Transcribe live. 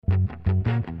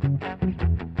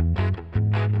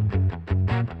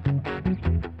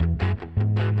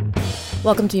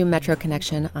Welcome to Metro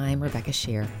Connection. I'm Rebecca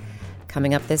Shear.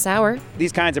 Coming up this hour,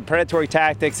 these kinds of predatory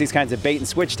tactics, these kinds of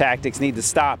bait-and-switch tactics need to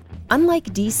stop.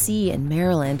 Unlike D.C. and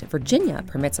Maryland, Virginia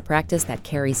permits a practice that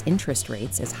carries interest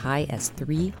rates as high as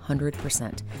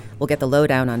 300%. We'll get the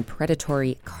lowdown on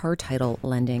predatory car title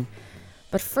lending.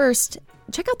 But first,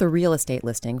 check out the real estate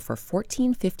listing for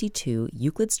 1452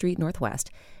 Euclid Street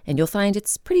Northwest, and you'll find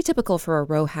it's pretty typical for a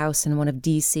row house in one of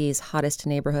D.C.'s hottest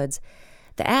neighborhoods.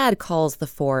 The ad calls the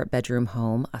 4-bedroom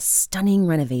home a stunning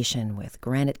renovation with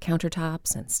granite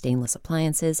countertops and stainless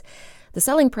appliances. The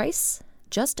selling price,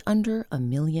 just under $1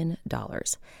 million.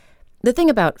 The thing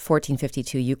about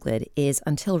 1452 Euclid is,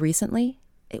 until recently,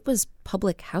 it was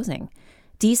public housing.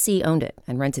 D.C. owned it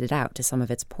and rented it out to some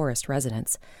of its poorest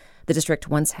residents. The district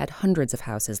once had hundreds of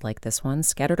houses like this one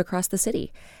scattered across the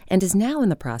city and is now in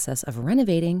the process of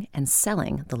renovating and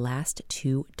selling the last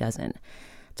 24.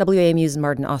 WAMU's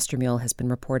Martin Ostermuhl has been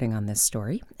reporting on this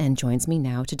story and joins me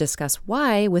now to discuss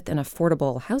why, with an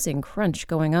affordable housing crunch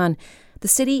going on, the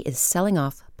city is selling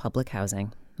off public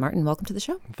housing. Martin, welcome to the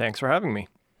show. Thanks for having me.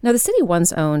 Now, the city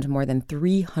once owned more than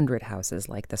 300 houses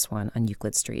like this one on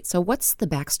Euclid Street. So what's the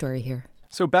backstory here?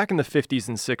 So back in the 50s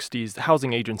and 60s, the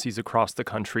housing agencies across the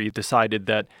country decided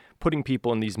that putting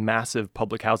people in these massive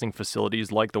public housing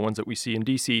facilities like the ones that we see in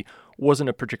D.C. wasn't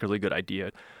a particularly good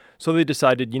idea. So they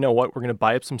decided, you know what, we're going to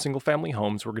buy up some single-family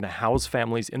homes. We're going to house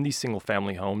families in these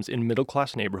single-family homes in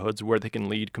middle-class neighborhoods where they can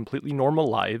lead completely normal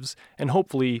lives and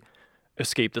hopefully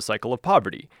escape the cycle of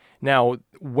poverty. Now,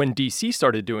 when D.C.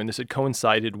 started doing this, it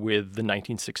coincided with the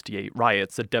 1968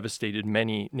 riots that devastated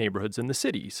many neighborhoods in the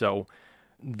city. So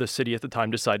the city at the time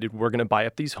decided we're going to buy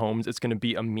up these homes. It's going to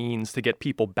be a means to get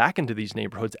people back into these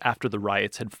neighborhoods after the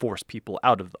riots had forced people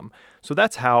out of them. So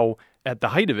that's how, at the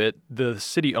height of it, the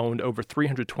city owned over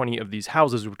 320 of these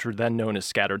houses, which were then known as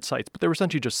scattered sites. But they were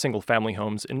essentially just single-family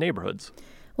homes in neighborhoods.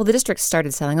 Well, the district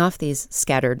started selling off these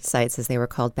scattered sites, as they were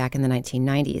called, back in the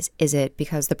 1990s. Is it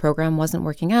because the program wasn't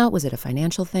working out? Was it a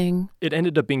financial thing? It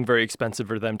ended up being very expensive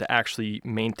for them to actually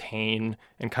maintain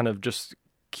and kind of just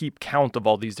keep count of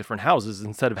all these different houses.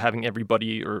 Instead of having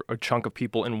everybody or a chunk of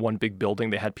people in one big building,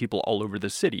 they had people all over the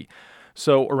city.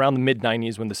 So around the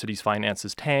mid-90s, when the city's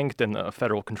finances tanked and the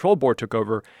Federal Control Board took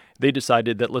over, they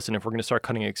decided that, listen, if we're going to start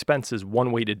cutting expenses,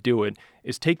 one way to do it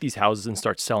is take these houses and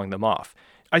start selling them off.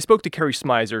 I spoke to Carrie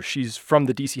Smizer. She's from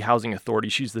the D.C. Housing Authority.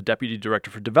 She's the Deputy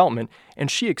Director for Development, and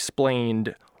she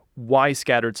explained why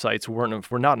scattered sites were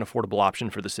not an affordable option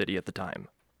for the city at the time.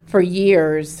 For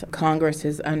years, Congress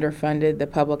has underfunded the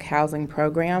public housing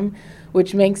program,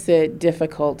 which makes it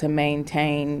difficult to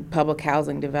maintain public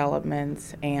housing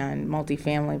developments and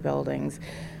multifamily buildings,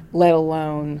 let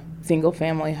alone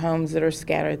single-family homes that are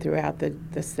scattered throughout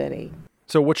the city.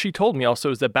 So what she told me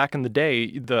also is that back in the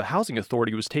day, the Housing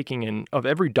Authority was taking in, of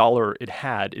every dollar it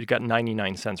had, it got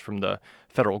 99 cents from the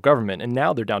federal government, and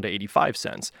now they're down to 85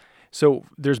 cents. So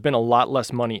there's been a lot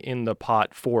less money in the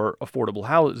pot for affordable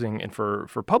housing and for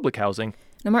public housing.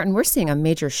 Now, Martin, we're seeing a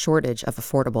major shortage of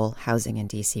affordable housing in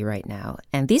D.C. right now.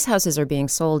 And these houses are being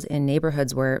sold in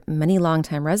neighborhoods where many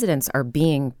longtime residents are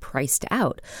being priced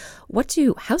out. What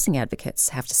do housing advocates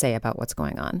have to say about what's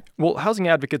going on? Well, housing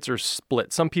advocates are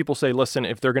split. Some people say, listen,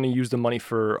 if they're going to use the money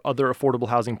for other affordable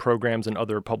housing programs and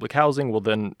other public housing, well,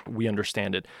 then we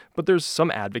understand it. But there's some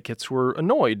advocates who are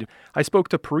annoyed. I spoke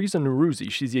to Parisa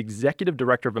Nuruzi. She's the executive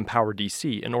director of Empower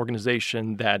DC, an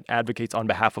organization that advocates on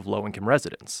behalf of low-income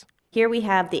residents. Here we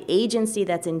have the agency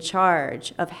that's in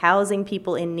charge of housing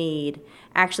people in need,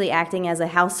 actually acting as a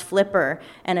house flipper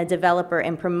and a developer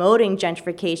and promoting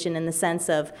gentrification in the sense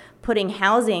of putting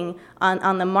housing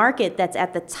on the market that's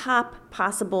at the top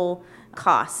possible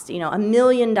cost, $1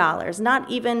 million,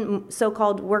 not even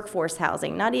so-called workforce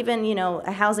housing, not even,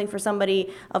 a housing for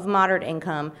somebody of moderate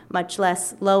income, much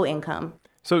less low income.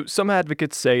 So some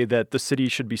advocates say that the city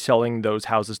should be selling those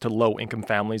houses to low-income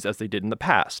families as they did in the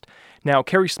past. Now,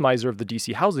 Carrie Smizer of the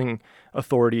D.C. Housing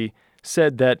Authority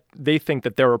said that they think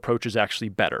that their approach is actually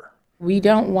better. We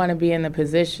don't want to be in the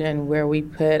position where we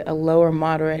put a lower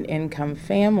moderate income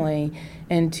family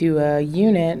into a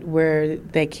unit where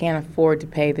they can't afford to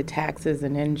pay the taxes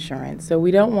and insurance. So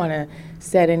we don't want to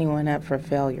set anyone up for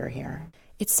failure here.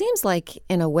 It seems like,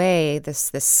 in a way,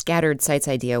 this scattered sites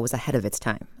idea was ahead of its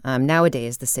time.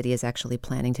 Nowadays, the city is actually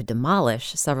planning to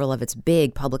demolish several of its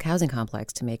big public housing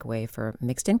complexes to make way for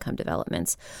mixed-income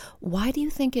developments. Why do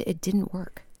you think it didn't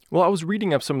work? Well, I was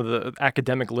reading up some of the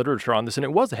academic literature on this, and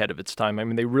it was ahead of its time. I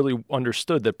mean, they really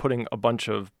understood that putting a bunch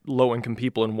of low-income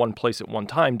people in one place at one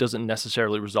time doesn't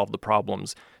necessarily resolve the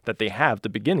problems that they have to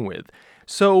begin with.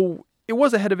 So it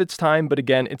was ahead of its time, but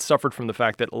again, it suffered from the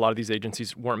fact that a lot of these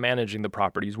agencies weren't managing the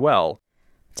properties well.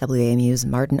 WAMU's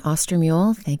Martin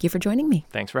Ostermuhl, thank you for joining me.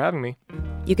 Thanks for having me.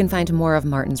 You can find more of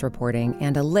Martin's reporting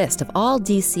and a list of all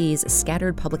DC's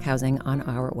scattered public housing on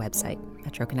our website,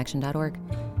 metroconnection.org.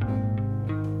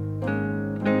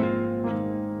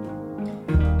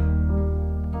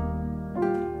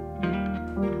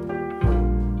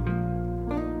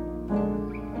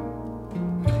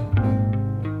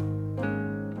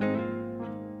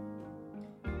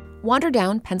 Wander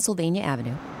down Pennsylvania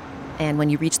Avenue, and when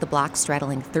you reach the block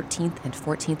straddling 13th and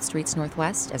 14th Streets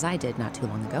Northwest, as I did not too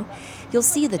long ago, you'll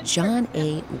see the John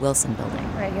A. Wilson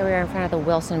Building. Right here we are in front of the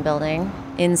Wilson Building.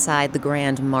 Inside the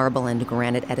grand marble and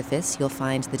granite edifice, you'll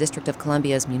find the District of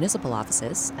Columbia's municipal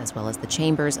offices, as well as the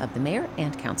chambers of the mayor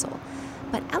and council.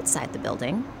 But outside the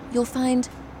building, you'll find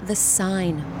the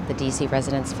sign. The D.C.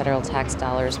 residents' federal tax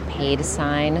dollars paid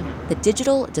sign. The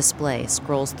digital display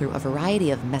scrolls through a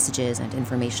variety of messages and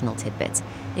informational tidbits,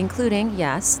 including,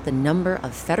 yes, the number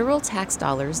of federal tax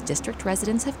dollars district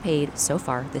residents have paid so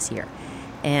far this year.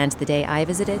 And the day I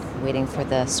visited, waiting for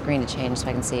the screen to change so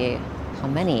I can see how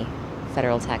many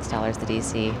federal tax dollars the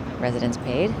D.C. residents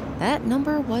paid, that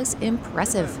number was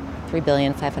impressive.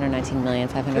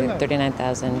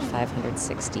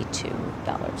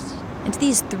 $3,519,539,562. And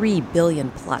these $3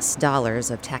 billion plus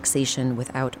of taxation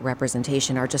without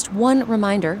representation are just one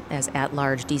reminder, as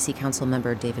at-large D.C. Council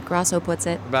member David Grosso puts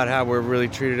it, about how we're really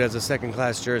treated as a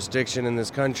second-class jurisdiction in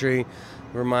this country.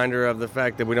 A reminder of the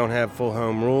fact that we don't have full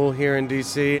home rule here in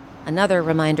D.C. Another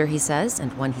reminder, he says,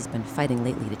 and one he's been fighting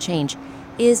lately to change,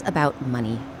 is about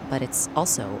money, but it's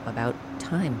also about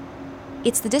time.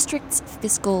 It's the district's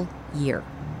fiscal year.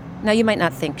 Now, you might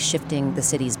not think shifting the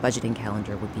city's budgeting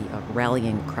calendar would be a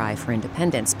rallying cry for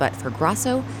independence, but for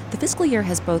Grosso, the fiscal year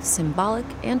has both symbolic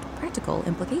and practical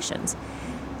implications.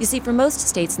 You see, for most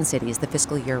states and cities, the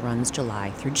fiscal year runs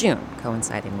July through June,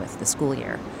 coinciding with the school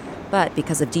year. But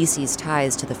because of DC's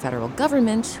ties to the federal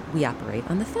government, we operate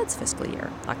on the Fed's fiscal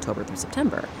year, October through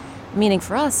September, meaning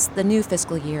for us, the new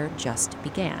fiscal year just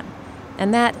began.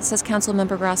 And that, says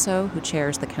Councilmember Grosso, who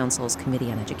chairs the Council's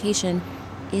Committee on Education,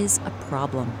 is a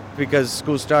problem. Because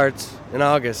school starts in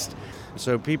August.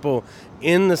 So people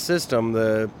in the system,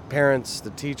 the parents, the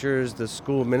teachers, the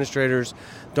school administrators,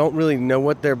 don't really know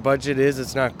what their budget is.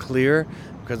 It's not clear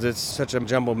because it's such a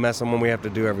jumbled mess on when we have to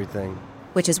do everything.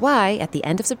 Which is why, at the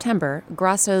end of September,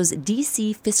 Grosso's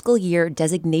D.C. Fiscal Year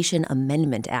Designation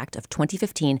Amendment Act of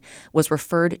 2015 was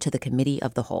referred to the Committee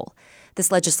of the Whole.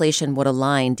 This legislation would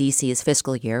align D.C.'s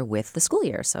fiscal year with the school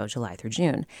year, so July through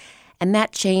June. And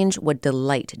that change would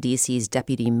delight D.C.'s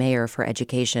Deputy Mayor for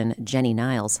Education, Jenny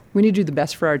Niles. We need to do the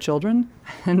best for our children,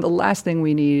 and the last thing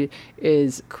we need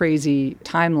is crazy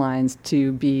timelines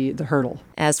to be the hurdle.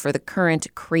 As for the current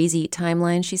crazy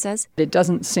timeline, she says, it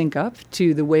doesn't sync up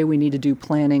to the way we need to do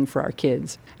planning for our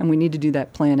kids. And we need to do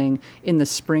that planning in the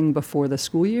spring before the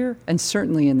school year, and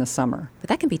certainly in the summer. But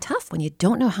that can be tough when you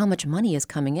don't know how much money is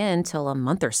coming in till a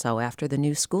month or so after the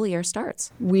new school year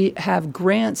starts. We have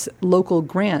grants, local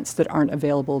grants, that aren't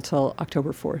available till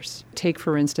October 1st. Take,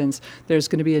 for instance, there's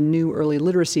going to be a new early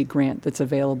literacy grant that's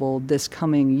available this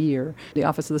coming year. The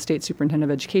Office of the State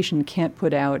Superintendent of Education can't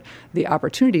put out the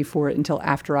opportunity for it until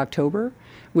after October,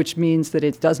 which means that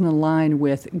it doesn't align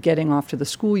with getting off to the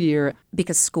school year.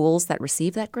 Because schools that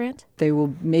receive that grant? They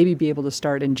will maybe be able to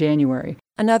start in January.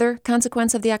 Another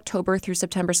consequence of the October through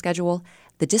September schedule,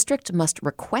 the district must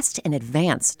request in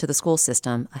advance to the school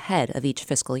system ahead of each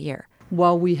fiscal year.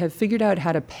 While we have figured out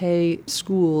how to pay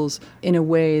schools in a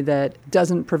way that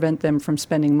doesn't prevent them from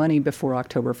spending money before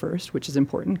October 1st, which is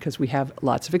important because we have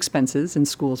lots of expenses in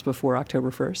schools before October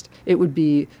 1st, it would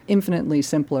be infinitely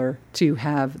simpler to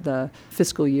have the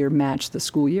fiscal year match the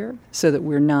school year so that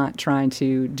we're not trying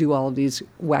to do all of these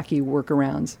wacky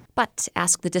workarounds. But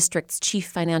ask the district's chief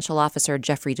financial officer,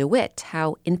 Jeffrey DeWitt,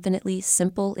 how infinitely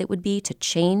simple it would be to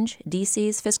change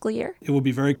D.C.'s fiscal year. It will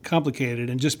be very complicated,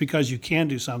 and just because you can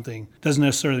do something doesn't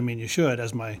necessarily mean you should,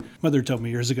 as my mother told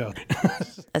me years ago.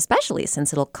 Especially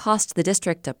since it'll cost the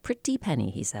district a pretty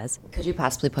penny, he says. Could you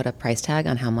possibly put a price tag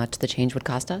on how much the change would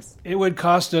cost us? It would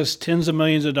cost us tens of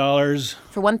millions of dollars.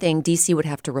 For one thing, D.C. would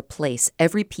have to replace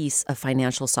every piece of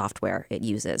financial software it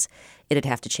uses. It'd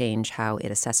have to change how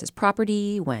it assesses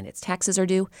property, when its taxes are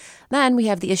due. Then we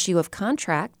have the issue of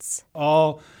contracts.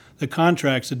 All the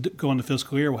contracts that go in the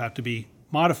fiscal year will have to be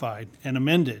modified and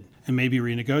amended and maybe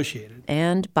renegotiated.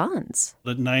 And bonds.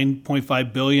 The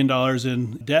 $9.5 billion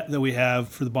in debt that we have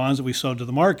for the bonds that we sold to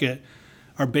the market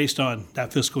are based on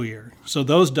that fiscal year. So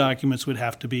those documents would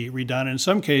have to be redone. And in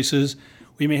some cases,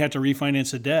 we may have to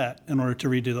refinance the debt in order to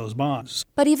redo those bonds.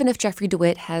 But even if Jeffrey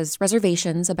DeWitt has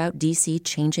reservations about D.C.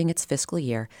 changing its fiscal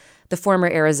year, The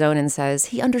former Arizonan says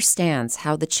he understands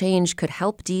how the change could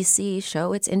help D.C.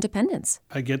 show its independence.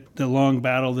 I get the long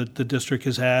battle that the district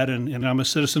has had, and I'm a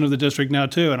citizen of the district now,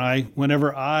 too. And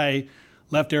whenever I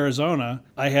left Arizona,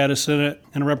 I had a Senate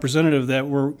and a representative that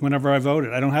were whenever I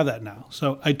voted. I don't have that now.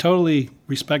 So I totally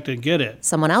respect and get it.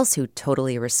 Someone else who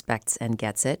totally respects and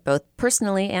gets it, both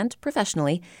personally and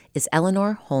professionally, is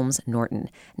Eleanor Holmes Norton,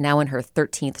 now in her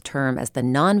 13th term as the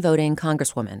non-voting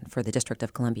congresswoman for the District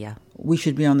of Columbia. We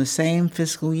should be on the same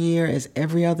fiscal year as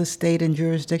every other state and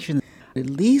jurisdiction, at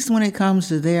least when it comes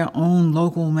to their own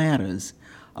local matters,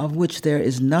 of which there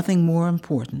is nothing more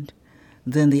important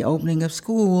than the opening of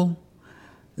school.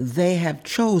 They have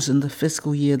chosen the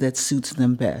fiscal year that suits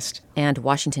them best. And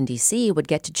Washington, D.C. would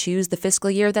get to choose the fiscal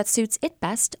year that suits it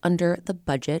best under the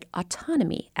Budget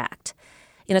Autonomy Act.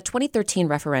 In a 2013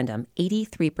 referendum,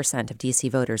 83% of D.C.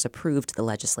 voters approved the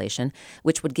legislation,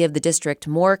 which would give the district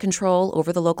more control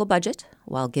over the local budget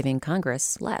while giving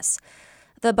Congress less.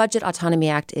 The Budget Autonomy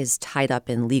Act is tied up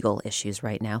in legal issues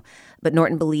right now, but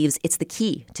Norton believes it's the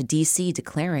key to D.C.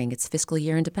 declaring its fiscal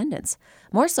year independence,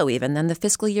 more so even than the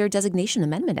Fiscal Year Designation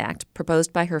Amendment Act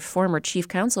proposed by her former chief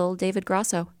counsel, David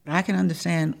Grasso. I can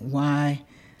understand why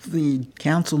the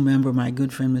council member, my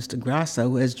good friend Mr. Grasso,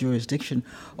 who has jurisdiction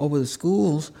over the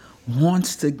schools,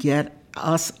 wants to get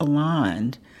us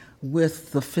aligned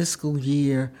with the fiscal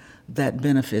year that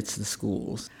benefits the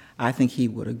schools. I think he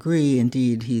would agree,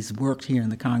 indeed he's worked here in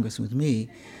the Congress with me,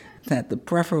 that the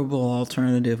preferable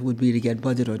alternative would be to get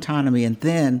budget autonomy and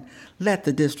then let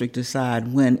the district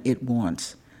decide when it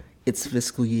wants its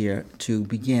fiscal year to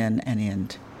begin and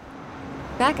end.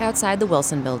 Back outside the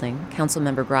Wilson Building,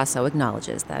 Councilmember Grasso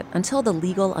acknowledges that until the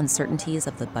legal uncertainties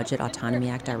of the Budget Autonomy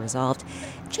Act are resolved,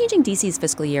 changing D.C.'s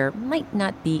fiscal year might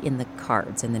not be in the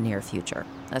cards in the near future,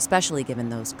 especially given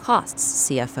those costs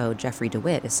CFO Jeffrey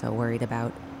DeWitt is so worried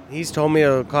about. He's told me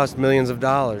it'll cost millions of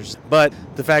dollars. But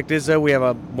the fact is, though, we have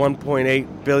a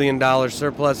 $1.8 billion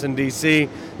surplus in D.C.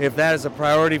 If that is a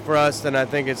priority for us, then I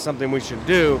think it's something we should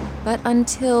do. But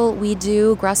until we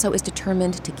do, Grasso is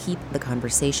determined to keep the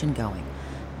conversation going,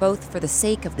 both for the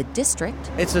sake of the district.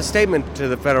 It's a statement to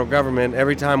the federal government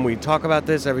every time we talk about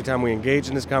this, every time we engage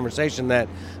in this conversation, that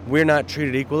we're not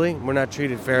treated equally, we're not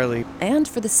treated fairly. And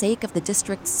for the sake of the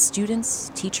district's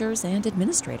students, teachers, and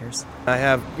administrators. I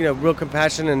have, real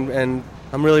compassion and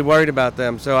I'm really worried about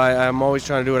them, so I'm always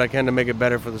trying to do what I can to make it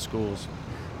better for the schools.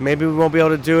 Maybe we won't be able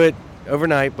to do it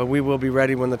overnight, but we will be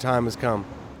ready when the time has come.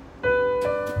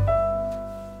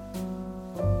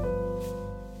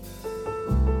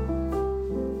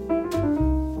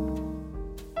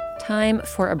 Time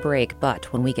for a break,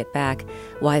 but when we get back,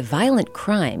 why violent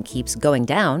crime keeps going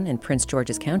down in Prince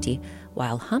George's County,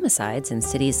 while homicides in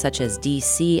cities such as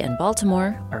D.C. and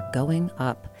Baltimore are going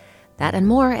up. That and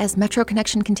more as Metro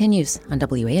Connection continues on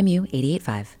WAMU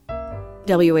 88.5.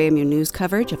 WAMU news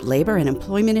coverage of labor and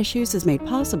employment issues is made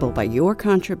possible by your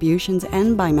contributions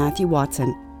and by Matthew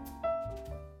Watson.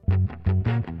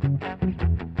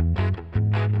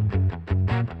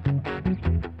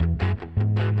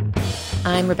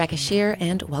 I'm Rebecca Shear,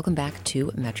 and welcome back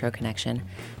to Metro Connection.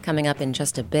 Coming up in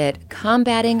just a bit,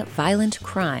 combating violent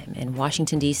crime in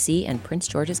Washington, D.C. and Prince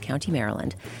George's County,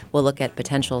 Maryland. We'll look at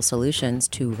potential solutions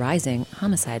to rising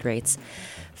homicide rates.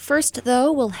 First,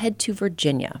 though, we'll head to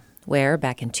Virginia, where,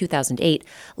 back in 2008,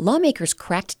 lawmakers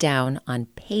cracked down on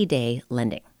payday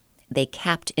lending. They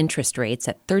capped interest rates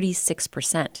at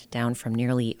 36%, down from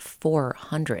nearly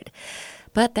 400.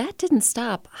 But that didn't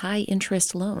stop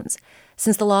high-interest loans.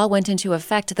 Since the law went into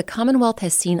effect, the Commonwealth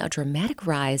has seen a dramatic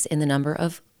rise in the number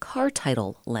of car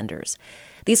title lenders.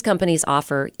 These companies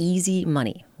offer easy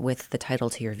money with the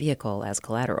title to your vehicle as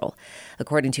collateral.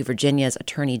 According to Virginia's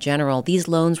Attorney General, these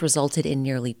loans resulted in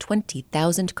nearly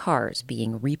 20,000 cars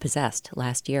being repossessed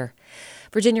last year.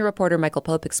 Virginia reporter Michael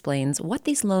Pope explains what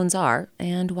these loans are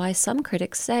and why some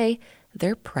critics say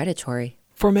they're predatory.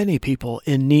 For many people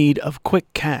in need of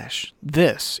quick cash,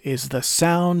 this is the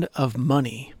sound of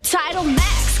money. Title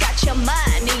Max got your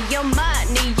money, your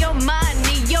money, your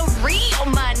money, your real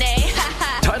money.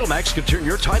 Title Max can turn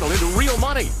your title into real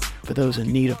money. For those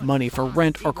in need of money for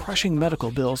rent or crushing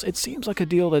medical bills, it seems like a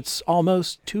deal that's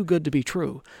almost too good to be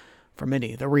true. For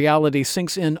many, the reality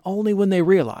sinks in only when they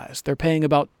realize they're paying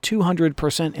about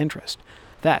 200% interest.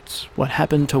 That's what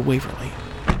happened to Waverly.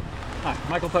 Hi,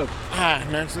 Michael Pope. Hi,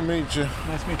 nice to meet you.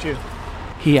 Nice to meet you.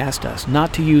 He asked us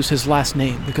not to use his last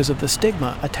name because of the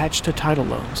stigma attached to title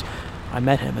loans. I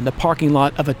met him in the parking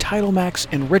lot of a Title Max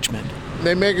in Richmond.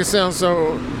 They make it sound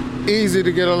so easy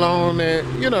to get a loan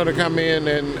and, to come in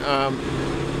and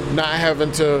not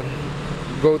having to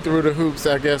go through the hoops,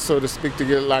 I guess, so to speak, to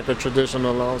get like a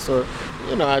traditional loan. So,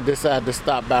 I decided to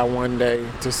stop by one day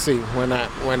to see when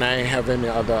I ain't have any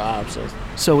other options.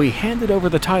 So he handed over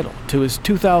the title to his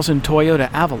 2000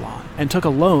 Toyota Avalon and took a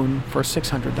loan for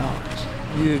 $600.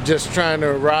 You're just trying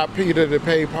to rob Peter to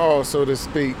pay Paul, so to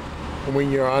speak,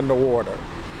 when you're underwater.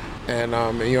 And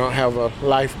you don't have a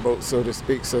lifeboat, so to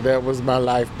speak. So that was my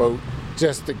lifeboat,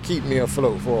 just to keep me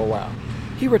afloat for a while.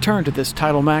 He returned to this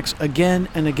Title Max again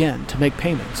and again to make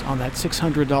payments on that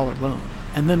 $600 loan.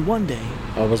 And then one day,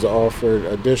 I was offered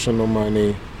additional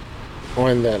money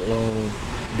on that loan,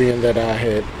 being that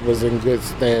I was in good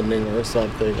standing or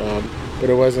something. But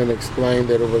it wasn't explained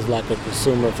that it was like a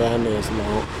consumer finance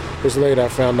loan, which later I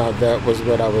found out that was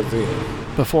what I was in.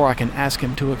 Before I can ask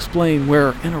him to explain,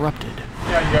 we're interrupted.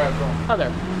 Yeah, you guys doing? Hi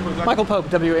there. Michael Pope,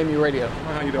 WAMU Radio.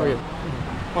 How you doing?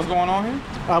 What's going on here?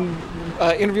 I'm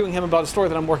interviewing him about a story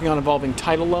that I'm working on involving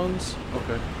title loans.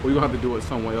 Okay. Well, you're going to have to do it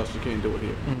somewhere else. You can't do it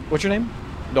here. What's your name?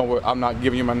 Don't worry. I'm not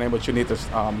giving you my name, but you need to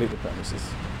leave the premises.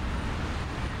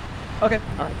 Okay.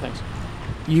 All right. Thanks.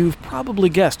 You've probably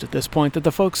guessed at this point that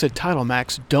the folks at Title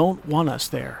Max don't want us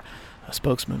there. A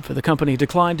spokesman for the company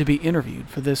declined to be interviewed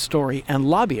for this story, and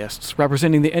lobbyists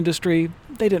representing the industry,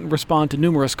 they didn't respond to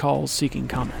numerous calls seeking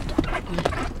comment.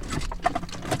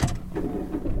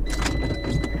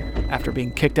 After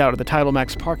being kicked out of the Title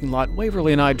Max parking lot,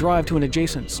 Waverly and I drive to an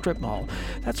adjacent strip mall.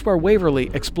 That's where Waverly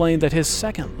explained that his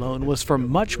second loan was for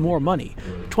much more money,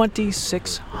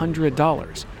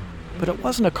 $2,600. But it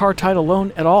wasn't a car title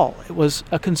loan at all. It was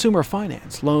a consumer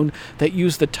finance loan that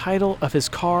used the title of his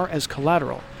car as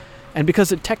collateral. And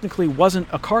because it technically wasn't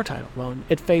a car title loan,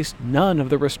 it faced none of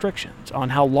the restrictions on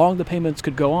how long the payments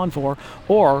could go on for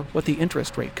or what the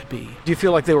interest rate could be. Do you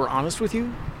feel like they were honest with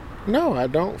you? No, I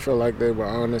don't feel like they were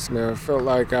honest, man. I felt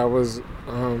like I was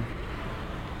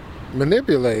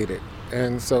manipulated.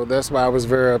 And so that's why I was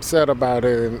very upset about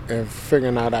it and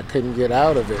figuring out I couldn't get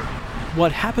out of it.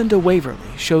 What happened to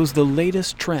Waverly shows the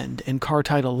latest trend in car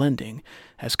title lending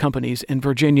as companies in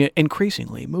Virginia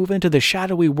increasingly move into the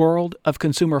shadowy world of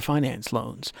consumer finance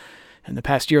loans. In the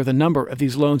past year, the number of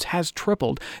these loans has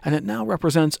tripled, and it now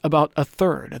represents about a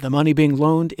third of the money being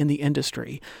loaned in the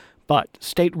industry. But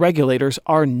state regulators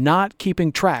are not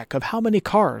keeping track of how many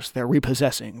cars they're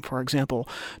repossessing, for example,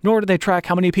 nor do they track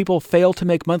how many people fail to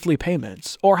make monthly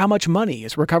payments or how much money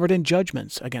is recovered in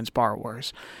judgments against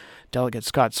borrowers. Delegate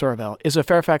Scott Sorrell is a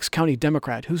Fairfax County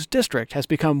Democrat whose district has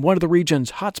become one of the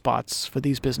region's hotspots for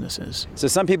these businesses. So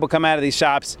some people come out of these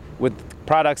shops with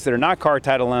products that are not car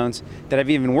title loans, that have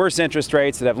even worse interest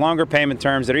rates, that have longer payment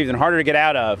terms, that are even harder to get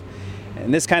out of.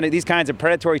 And these kinds of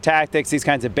predatory tactics, these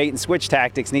kinds of bait and switch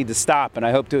tactics need to stop, and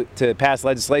I hope to pass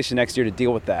legislation next year to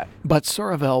deal with that. But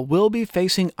Sorrell will be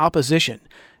facing opposition.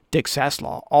 Dick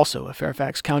Saslaw, also of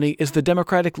Fairfax County, is the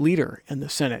Democratic leader in the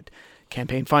Senate.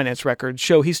 Campaign finance records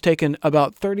show he's taken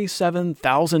about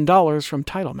 $37,000 from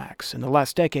Title Max in the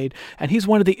last decade, and he's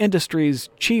one of the industry's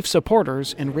chief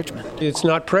supporters in Richmond. It's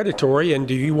not predatory, and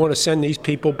do you want to send these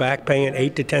people back paying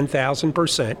 8,000 to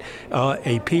 10,000%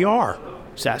 APR?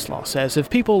 Saslaw says if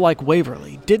people like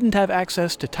Waverly didn't have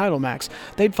access to Title Max,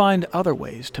 they'd find other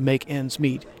ways to make ends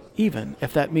meet, even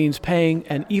if that means paying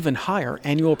an even higher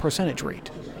annual percentage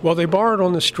rate. Well, they borrowed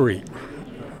on the street.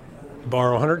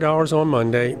 Borrow $100 on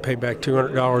Monday, pay back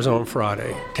 $200 on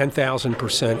Friday,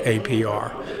 10,000%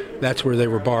 APR. That's where they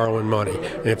were borrowing money.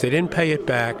 And if they didn't pay it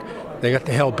back, they got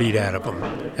the hell beat out of them,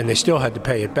 and they still had to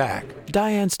pay it back.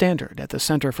 Diane Standard at the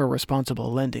Center for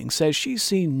Responsible Lending says she's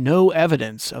seen no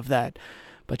evidence of that,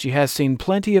 but she has seen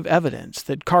plenty of evidence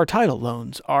that car title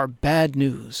loans are bad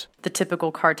news. The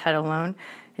typical car title loan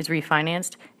is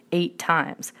refinanced 8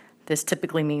 times. This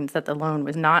typically means that the loan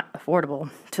was not affordable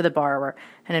to the borrower,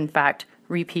 and in fact,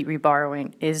 repeat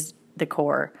reborrowing is the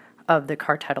core of the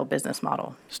car title business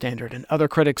model. Standard and other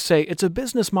critics say it's a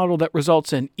business model that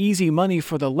results in easy money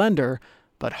for the lender,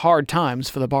 but hard times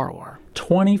for the borrower.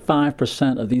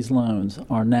 25% of these loans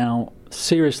are now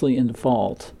seriously in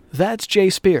default. That's Jay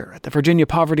Spear at the Virginia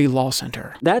Poverty Law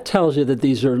Center. That tells you that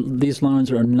these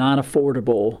loans are not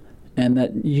affordable, and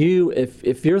that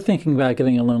if you're thinking about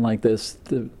getting a loan like this,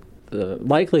 the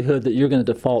likelihood that you're going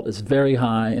to default is very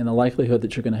high, and the likelihood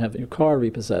that you're going to have your car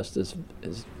repossessed is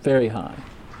very high.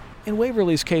 In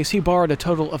Waverly's case, he borrowed a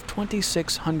total of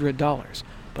 $2,600,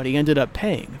 but he ended up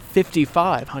paying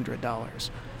 $5,500.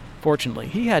 Fortunately,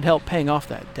 he had help paying off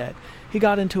that debt. He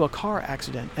got into a car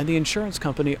accident, and the insurance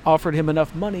company offered him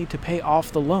enough money to pay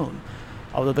off the loan.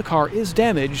 Although the car is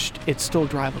damaged, it's still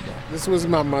drivable. This was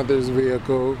my mother's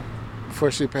vehicle.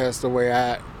 Before she passed away,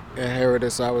 I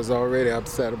inherited, so I was already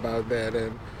upset about that.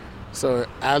 And So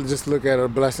I'll just look at a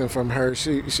blessing from her.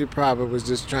 She probably was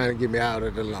just trying to get me out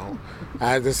of the loan.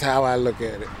 That's how I look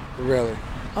at it, really.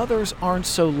 Others aren't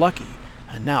so lucky,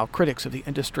 and now critics of the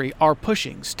industry are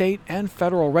pushing state and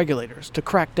federal regulators to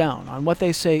crack down on what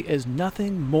they say is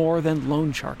nothing more than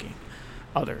loan sharking.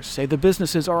 Others say the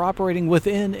businesses are operating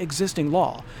within existing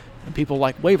law, and people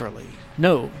like Waverly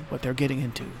know what they're getting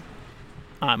into.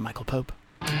 I'm Michael Pope.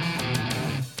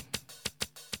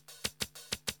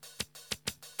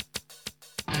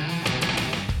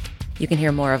 You can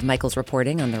hear more of Michael's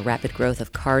reporting on the rapid growth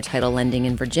of car title lending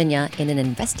in Virginia in an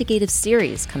investigative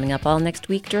series coming up all next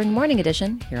week during Morning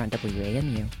Edition here on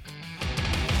WAMU.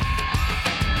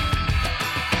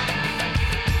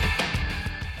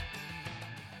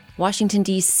 Washington,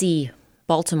 D.C.,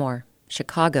 Baltimore,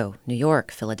 Chicago, New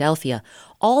York, Philadelphia,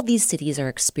 all these cities are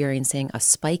experiencing a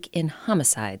spike in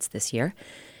homicides this year.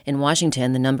 In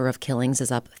Washington, the number of killings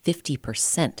is up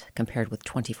 50% compared with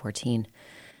 2014.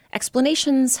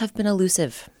 Explanations have been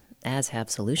elusive, as have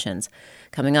solutions.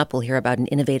 Coming up, we'll hear about an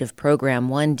innovative program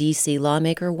one D.C.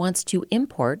 lawmaker wants to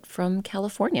import from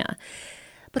California.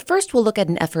 But first, we'll look at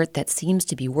an effort that seems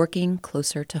to be working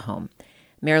closer to home.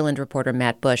 Maryland reporter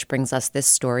Matt Bush brings us this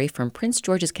story from Prince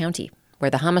George's County,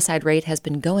 where the homicide rate has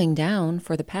been going down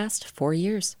for the past 4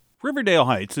 years. Riverdale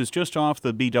Heights is just off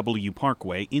the BW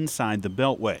Parkway inside the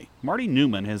Beltway. Marty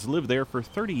Newman has lived there for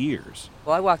 30 years.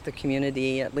 Well, I walk the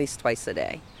community at least twice a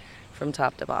day, from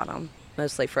top to bottom,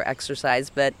 mostly for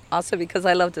exercise, but also because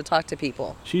I love to talk to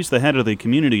people. She's the head of the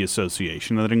community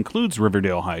association that includes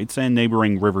Riverdale Heights and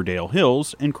neighboring Riverdale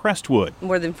Hills and Crestwood.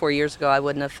 More than 4 years ago, I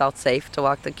wouldn't have felt safe to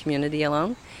walk the community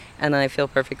alone, and I feel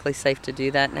perfectly safe to do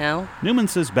that now. Newman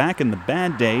says back in the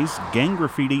bad days, gang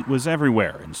graffiti was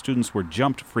everywhere, and students were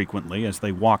jumped frequently as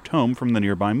they walked home from the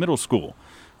nearby middle school.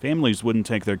 Families wouldn't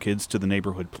take their kids to the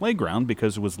neighborhood playground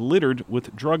because it was littered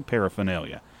with drug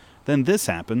paraphernalia. Then this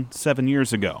happened 7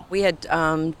 years ago. We had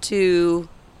two,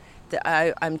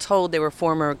 I'm told they were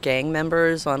former gang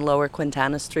members on Lower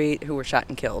Quintana Street who were shot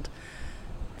and killed.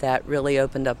 That really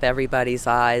opened up everybody's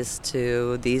eyes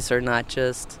to these are not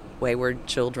just wayward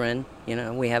children. You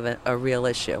know, we have a real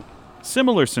issue.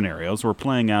 Similar scenarios were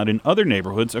playing out in other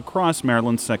neighborhoods across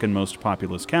Maryland's second most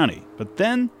populous county. But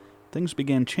then things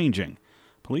began changing.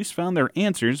 Police found their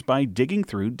answers by digging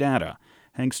through data.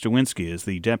 Hank Stawinski is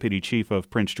the deputy chief of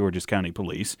Prince George's County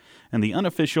Police and the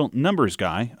unofficial numbers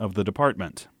guy of the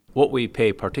department. What we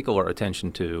pay particular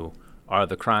attention to are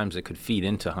the crimes that could feed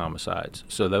into homicides.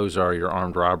 So those are your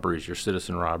armed robberies, your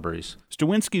citizen robberies.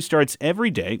 Stawinski starts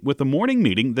every day with a morning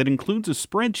meeting that includes a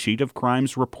spreadsheet of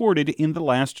crimes reported in the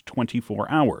last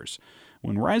 24 hours.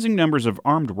 When rising numbers of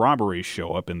armed robberies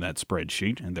show up in that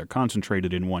spreadsheet and they're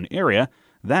concentrated in one area,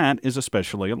 that is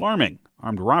especially alarming.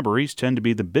 Armed robberies tend to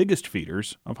be the biggest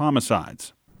feeders of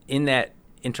homicides. In that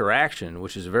interaction,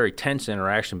 which is a very tense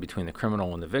interaction between the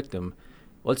criminal and the victim,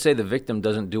 let's say the victim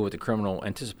doesn't do what the criminal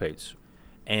anticipates.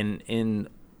 And in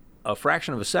a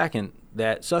fraction of a second,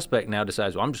 that suspect now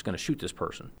decides, well, I'm just going to shoot this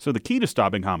person. So the key to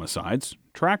stopping homicides,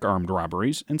 track armed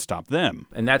robberies and stop them.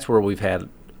 And that's where we've had,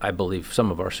 I believe, some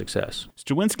of our success.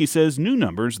 Stawinski says new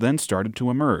numbers then started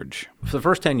to emerge. For the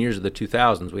first 10 years of the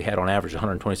 2000s, we had on average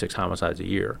 126 homicides a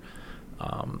year.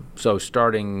 So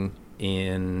starting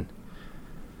in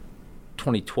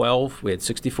 2012, we had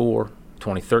 64.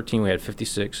 2013, we had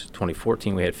 56.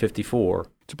 2014, we had 54.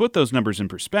 To put those numbers in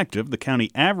perspective, the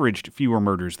county averaged fewer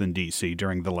murders than D.C.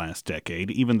 during the last decade,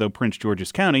 even though Prince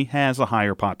George's County has a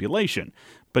higher population.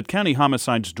 But county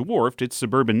homicides dwarfed its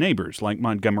suburban neighbors like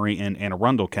Montgomery and Anne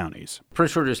Arundel counties.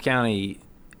 Prince George's County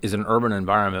is an urban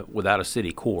environment without a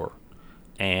city core.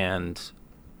 And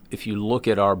if you look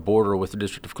at our border with the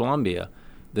District of Columbia,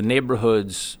 the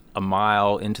neighborhoods a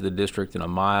mile into the district and a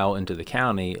mile into the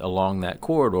county along that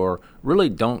corridor really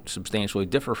don't substantially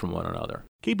differ from one another.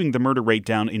 Keeping the murder rate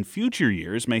down in future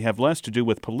years may have less to do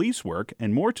with police work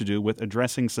and more to do with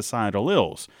addressing societal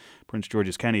ills. Prince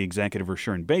George's County Executive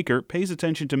Rashawn Baker pays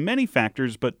attention to many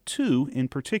factors, but two in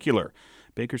particular.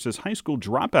 Baker says high school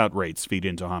dropout rates feed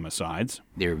into homicides.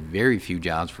 There are very few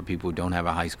jobs for people who don't have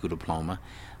a high school diploma.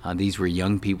 These were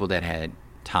young people that had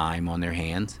time on their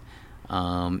hands,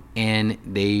 and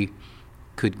they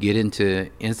could get into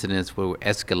incidents that would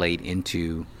escalate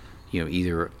into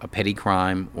either a petty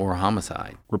crime or a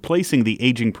homicide. Replacing the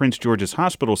aging Prince George's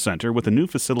Hospital Center with a new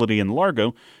facility in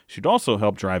Largo should also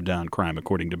help drive down crime,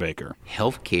 according to Baker.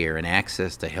 Healthcare and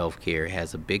access to healthcare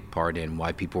has a big part in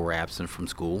why people were absent from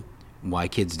school, why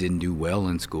kids didn't do well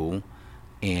in school,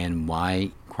 and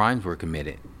why crimes were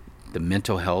committed. The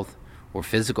mental health or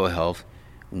physical health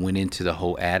went into the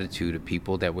whole attitude of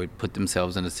people that would put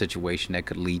themselves in a situation that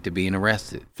could lead to being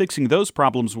arrested. Fixing those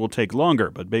problems will take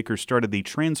longer, but Baker started the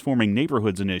Transforming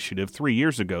Neighborhoods initiative 3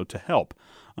 years ago to help.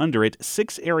 Under it,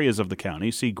 6 areas of the county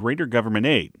see greater government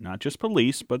aid, not just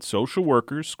police, but social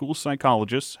workers, school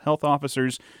psychologists, health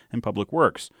officers, and public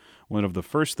works. One of the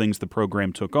first things the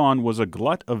program took on was a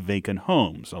glut of vacant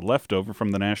homes, a leftover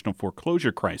from the national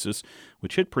foreclosure crisis,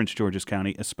 which hit Prince George's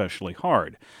County especially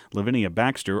hard. Lavinia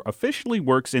Baxter officially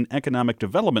works in economic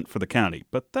development for the county,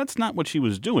 but that's not what she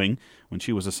was doing when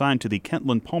she was assigned to the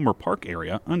Kentland-Palmer Park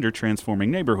area under Transforming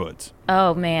Neighborhoods.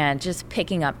 Oh man, just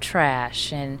picking up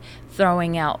trash and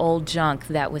throwing out old junk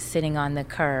that was sitting on the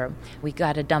curb. We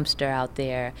got a dumpster out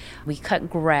there. We cut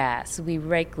grass. We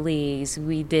raked leaves.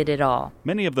 We did it all.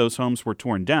 Many of those homes were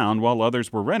torn down while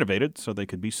others were renovated so they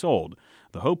could be sold.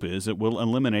 The hope is it will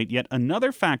eliminate yet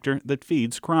another factor that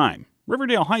feeds crime.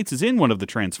 Riverdale Heights is in one of the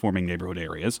Transforming Neighborhood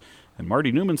areas, and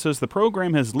Marty Newman says the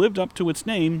program has lived up to its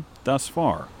name thus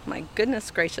far. My goodness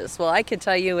gracious. Well, I can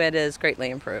tell you it is greatly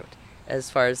improved as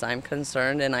far as I'm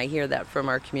concerned, and I hear that from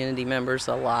our community members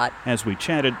a lot. As we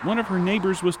chatted, one of her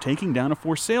neighbors was taking down a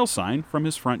for sale sign from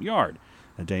his front yard.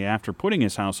 A day after putting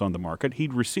his house on the market,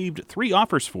 he'd received 3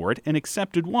 offers for it and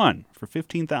accepted one for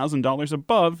 $15,000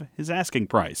 above his asking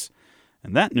price.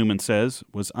 And that, Newman says,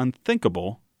 was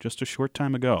unthinkable just a short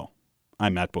time ago.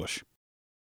 I'm Matt Bush.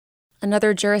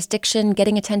 Another jurisdiction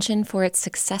getting attention for its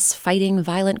success fighting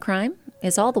violent crime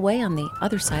is all the way on the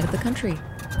other side of the country.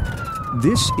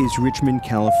 This is Richmond,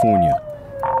 California.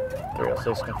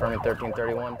 306 confirming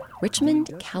 1331.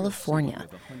 Richmond, California,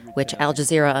 which Al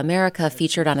Jazeera America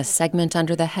featured on a segment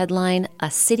under the headline, "A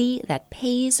City That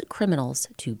Pays Criminals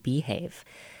to Behave."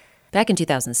 Back in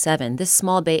 2007, this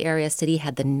small Bay Area city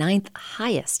had the 9th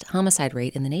highest homicide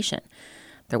rate in the nation.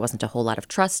 There wasn't a whole lot of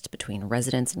trust between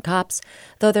residents and cops,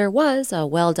 though there was a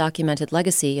well-documented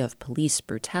legacy of police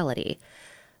brutality.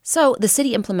 So the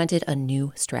city implemented a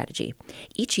new strategy.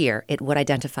 Each year, it would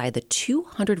identify the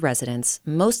 200 residents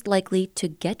most likely to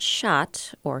get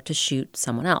shot or to shoot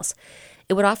someone else.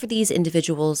 It would offer these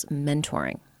individuals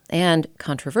mentoring and,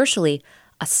 controversially,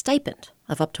 a stipend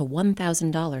of up to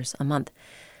 $1,000 a month.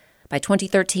 By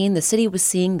 2013, the city was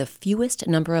seeing the fewest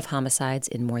number of homicides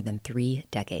in more than 3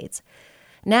 decades.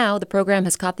 Now, the program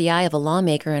has caught the eye of a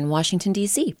lawmaker in Washington,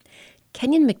 D.C.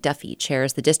 Kenyon McDuffie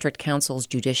chairs the District Council's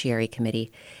Judiciary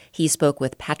Committee. He spoke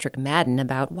with Patrick Madden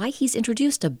about why he's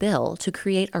introduced a bill to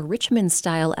create a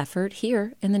Richmond-style effort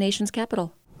here in the nation's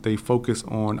capital. They focus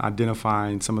on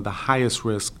identifying some of the highest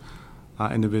risk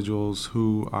individuals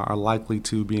who are likely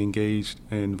to be engaged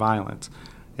in violence.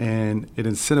 And it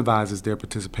incentivizes their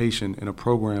participation in a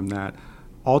program that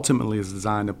ultimately is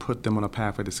designed to put them on a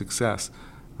pathway to success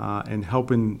and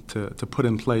helping to put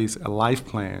in place a life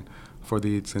plan for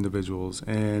these individuals.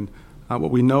 And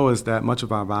what we know is that much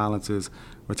of our violence is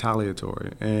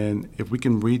retaliatory. And if we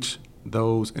can reach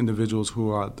those individuals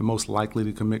who are the most likely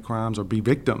to commit crimes or be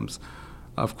victims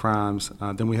of crimes,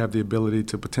 then we have the ability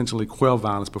to potentially quell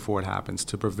violence before it happens,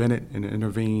 to prevent it and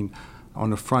intervene on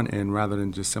the front end rather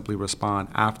than just simply respond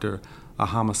after a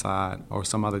homicide or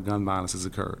some other gun violence has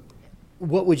occurred.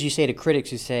 What would you say to critics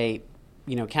who say,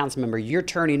 council member, you're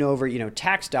turning over,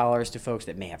 tax dollars to folks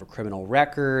that may have a criminal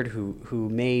record, who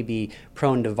may be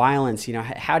prone to violence?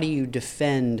 How do you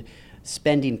defend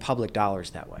spending public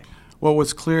dollars that way? Well,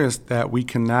 what's clear is that we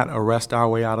cannot arrest our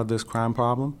way out of this crime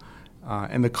problem,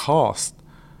 and the cost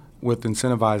with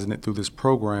incentivizing it through this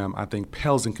program, I think,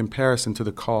 pales in comparison to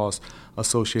the cost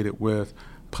associated with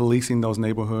policing those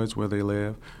neighborhoods where they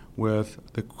live, with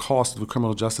the cost of the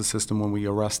criminal justice system when we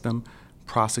arrest them,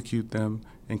 prosecute them,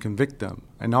 and convict them.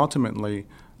 And ultimately,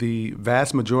 the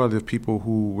vast majority of people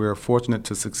who we're fortunate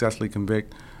to successfully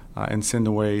convict and send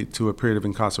away to a period of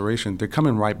incarceration, they're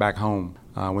coming right back home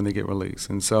when they get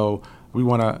released. And so we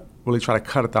want to really try to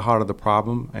cut at the heart of the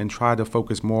problem and try to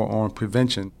focus more on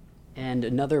prevention. And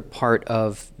another part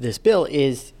of this bill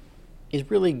is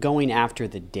really going after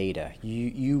the data.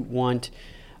 You want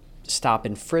stop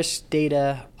and frisk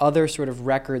data, other sort of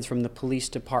records from the police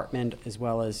department, as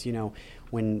well as,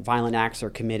 when violent acts are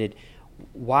committed.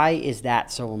 Why is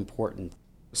that so important?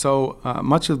 So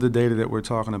much of the data that we're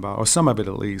talking about, or some of it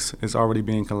at least, is already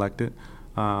being collected.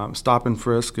 Stop and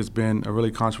frisk has been a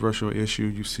really controversial issue.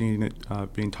 You've seen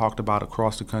it being talked about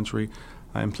across the country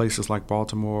in places like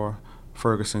Baltimore,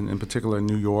 Ferguson, in particular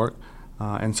New York.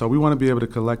 And so we want to be able to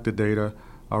collect the data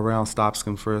around stops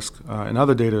and frisk and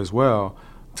other data as well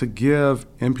to give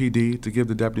MPD, to give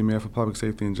the Deputy Mayor for Public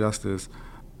Safety and Justice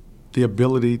the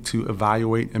ability to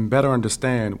evaluate and better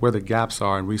understand where the gaps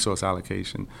are in resource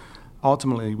allocation.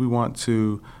 Ultimately, we want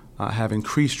to have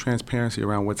increased transparency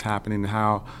around what's happening and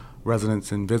how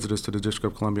residents and visitors to the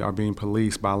District of Columbia are being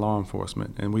policed by law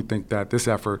enforcement. And we think that this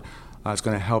effort is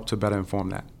going to help to better inform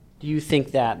that. Do you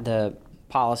think that the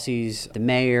policies the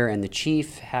mayor and the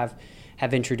chief have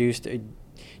introduced,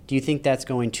 do you think that's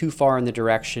going too far in the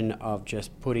direction of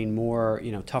just putting more,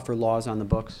 tougher laws on the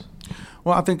books?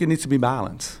 Well, I think it needs to be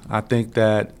balanced. I think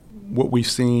that what we've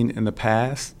seen in the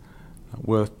past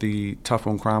with the tough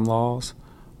on crime laws,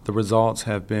 the results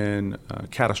have been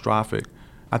catastrophic.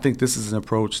 I think this is an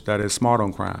approach that is smart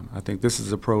on crime. I think this is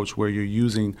an approach where you're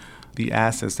using the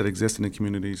assets that exist in the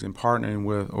communities and partnering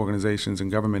with organizations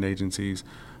and government agencies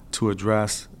to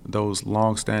address those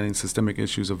long-standing systemic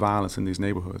issues of violence in these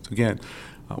neighborhoods. Again,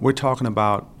 we're talking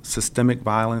about systemic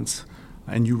violence,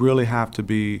 and you really have to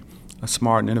be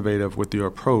smart and innovative with your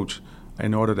approach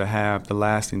in order to have the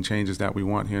lasting changes that we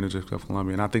want here in the District of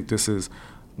Columbia. And I think this is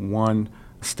one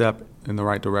step in the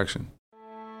right direction.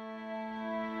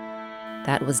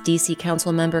 That was D.C.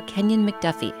 Council member Kenyon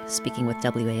McDuffie speaking with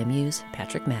WAMU's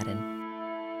Patrick Madden.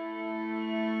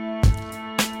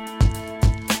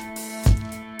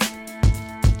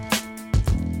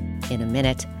 In a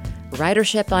minute,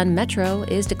 ridership on Metro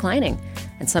is declining,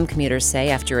 and some commuters say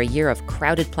after a year of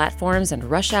crowded platforms and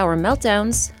rush hour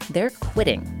meltdowns, they're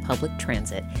quitting public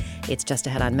transit. It's just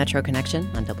ahead on Metro Connection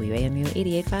on WAMU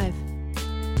 88.5.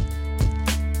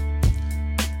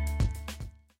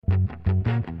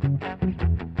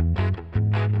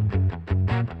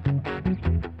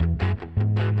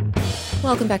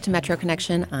 Welcome back to Metro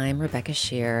Connection. I'm Rebecca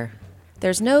Shear.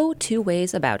 There's no two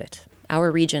ways about it. Our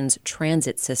region's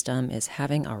transit system is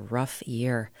having a rough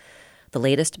year. The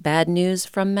latest bad news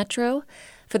from Metro?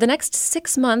 For the next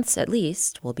 6 months at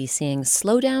least, we'll be seeing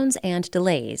slowdowns and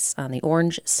delays on the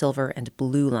orange, silver, and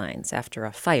blue lines after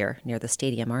a fire near the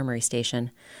Stadium Armory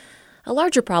station. A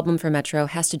larger problem for Metro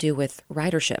has to do with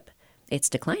ridership. It's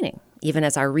declining, even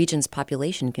as our region's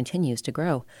population continues to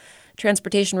grow.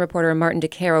 Transportation reporter Martin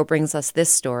DeCaro brings us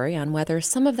this story on whether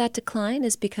some of that decline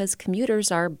is because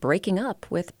commuters are breaking up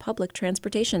with public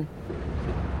transportation.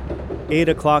 8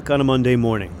 o'clock on a Monday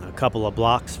morning, a couple of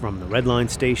blocks from the Red Line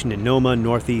station in Noma,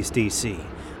 northeast D.C.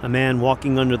 A man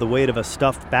walking under the weight of a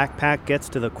stuffed backpack gets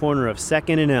to the corner of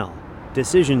 2nd and L.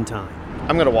 Decision time.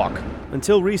 I'm going to walk.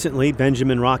 Until recently,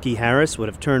 Benjamin Rocky Harris would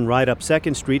have turned right up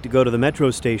 2nd Street to go to the Metro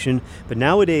station, but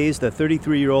nowadays the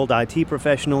 33-year-old IT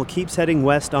professional keeps heading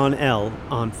west on L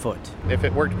on foot. If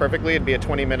it worked perfectly, it'd be a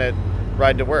 20-minute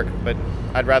ride to work, but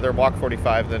I'd rather walk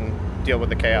 45 than deal with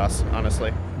the chaos,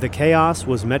 honestly. The chaos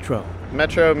was Metro.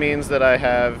 Metro means that I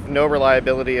have no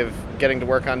reliability of getting to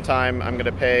work on time. I'm going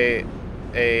to pay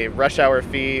a rush hour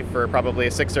fee for probably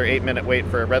a 6 or 8 minute wait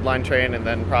for a Red Line train, and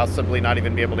then possibly not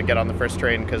even be able to get on the first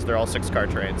train because they're all 6-car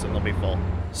trains and they'll be full.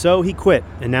 So he quit,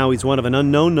 and now he's one of an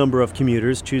unknown number of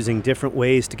commuters choosing different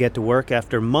ways to get to work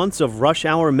after months of rush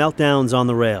hour meltdowns on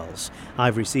the rails.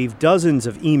 I've received dozens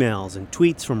of emails and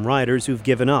tweets from riders who've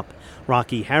given up.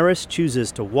 Rocky Harris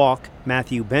chooses to walk.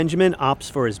 Matthew Benjamin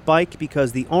opts for his bike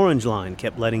because the Orange Line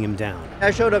kept letting him down.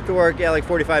 I showed up to work, like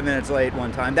 45 minutes late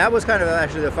one time. That was kind of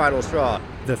actually the final straw.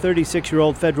 The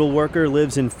 36-year-old federal worker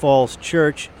lives in Falls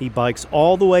Church. He bikes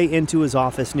all the way into his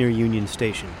office near Union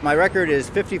Station. My record is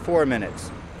 54 minutes.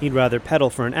 He'd rather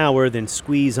pedal for an hour than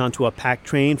squeeze onto a packed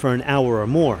train for an hour or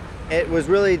more. It was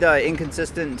really the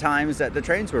inconsistent times that the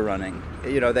trains were running.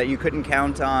 That you couldn't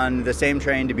count on the same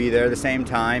train to be there the same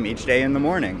time each day in the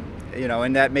morning.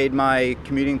 And that made my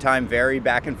commuting time vary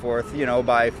back and forth,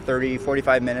 by 30,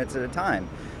 45 minutes at a time.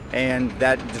 And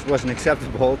that just wasn't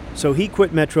acceptable. So he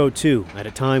quit Metro too, at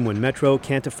a time when Metro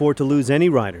can't afford to lose any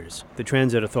riders. The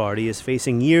Transit Authority is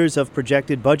facing years of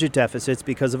projected budget deficits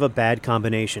because of a bad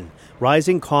combination: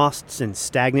 rising costs and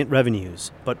stagnant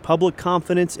revenues. But public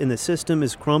confidence in the system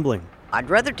is crumbling. I'd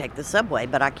rather take the subway,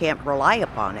 but I can't rely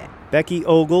upon it. Becky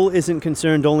Ogle isn't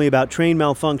concerned only about train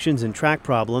malfunctions and track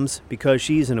problems. Because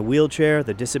she's in a wheelchair,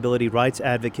 the disability rights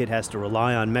advocate has to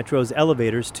rely on Metro's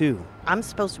elevators too. I'm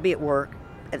supposed to be at work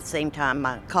at the same time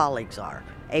my colleagues are,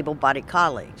 able-bodied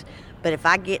colleagues. But if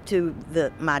I get to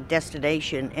my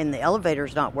destination and the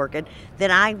elevator's not working,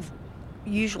 then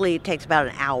usually it takes about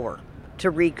an hour to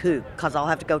recoup, because I'll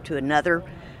have to go to another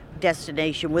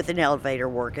destination with an elevator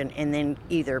working and then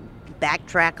either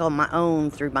backtrack on my own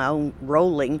through my own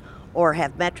rolling or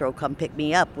have Metro come pick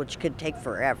me up, which could take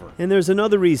forever. And there's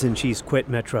another reason she's quit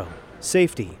Metro: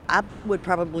 safety. I would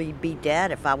probably be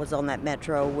dead if I was on that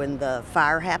Metro when the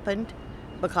fire happened.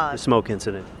 Because the smoke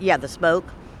incident. Yeah, the smoke,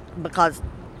 because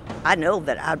I know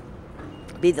that I'd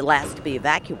be the last to be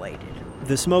evacuated.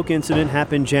 The smoke incident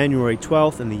happened January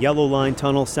 12th in the Yellow Line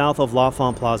tunnel south of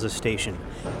L'Enfant Plaza Station.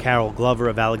 Carol Glover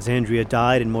of Alexandria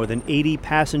died and more than 80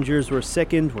 passengers were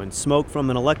sickened when smoke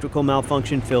from an electrical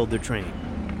malfunction filled the train.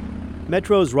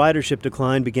 Metro's ridership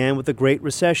decline began with the Great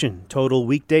Recession. Total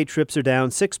weekday trips are down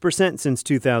 6% since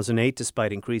 2008,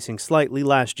 despite increasing slightly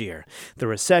last year. The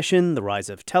recession, the rise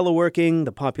of teleworking,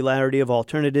 the popularity of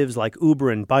alternatives like Uber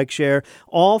and bike share,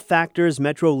 all factors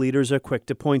Metro leaders are quick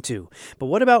to point to. But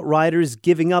what about riders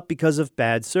giving up because of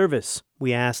bad service?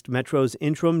 We asked Metro's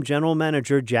interim general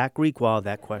manager, Jack Requa,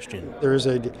 that question. There has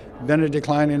been a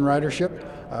decline in ridership.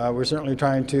 We're certainly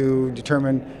trying to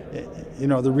determine,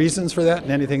 the reasons for that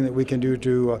and anything that we can do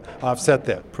to offset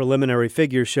that. Preliminary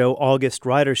figures show August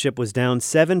ridership was down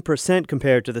 7%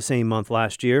 compared to the same month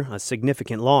last year, a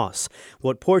significant loss.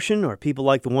 What portion, or people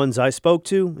like the ones I spoke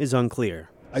to, is unclear.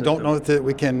 I don't know that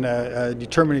we can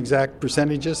determine exact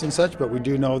percentages and such, but we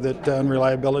do know that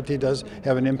unreliability does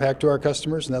have an impact to our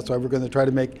customers, and that's why we're going to try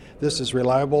to make this as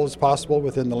reliable as possible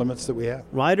within the limits that we have.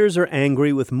 Riders are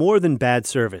angry with more than bad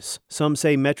service. Some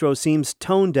say Metro seems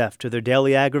tone deaf to their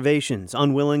daily aggravations,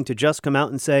 unwilling to just come out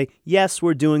and say, yes,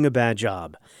 we're doing a bad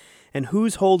job. And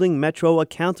who's holding Metro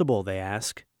accountable, they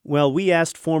ask? Well, we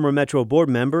asked former Metro board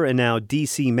member and now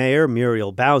D.C. Mayor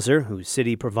Muriel Bowser, whose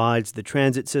city provides the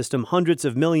transit system hundreds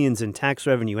of millions in tax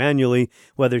revenue annually,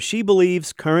 whether she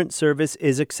believes current service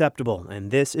is acceptable, and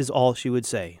this is all she would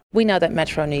say. We know that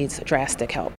Metro needs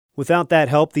drastic help. Without that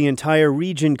help, the entire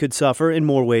region could suffer in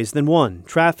more ways than one.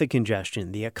 Traffic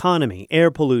congestion, the economy,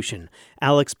 air pollution.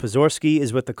 Alex Pozorski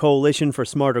is with the Coalition for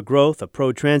Smarter Growth, a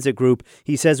pro-transit group.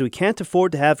 He says we can't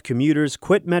afford to have commuters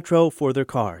quit Metro for their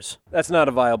cars. That's not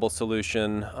a viable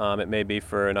solution. It may be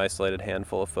for an isolated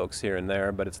handful of folks here and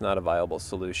there, but it's not a viable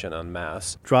solution en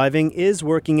masse. Driving is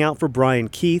working out for Brian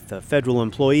Keith, a federal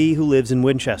employee who lives in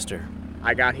Winchester.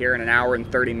 I got here in an hour and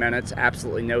 30 minutes,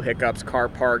 absolutely no hiccups, car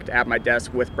parked at my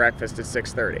desk with breakfast at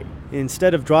 6:30.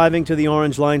 Instead of driving to the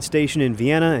Orange Line station in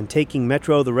Vienna and taking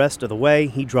Metro the rest of the way,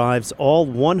 he drives all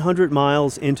 100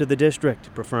 miles into the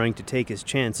district, preferring to take his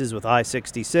chances with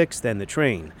I-66 than the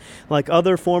train. Like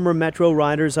other former Metro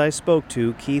riders I spoke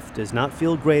to, Keith does not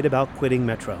feel great about quitting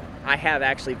Metro. I have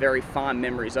actually very fond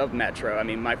memories of Metro. I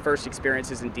mean, my first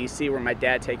experiences in D.C. were my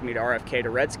dad taking me to RFK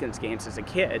to Redskins games as a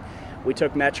kid. We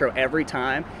took Metro every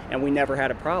time, and we never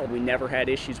had a problem. We never had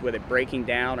issues with it breaking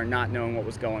down or not knowing what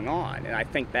was going on. And I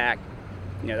think back,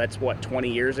 that's 20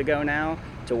 years ago now,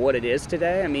 to what it is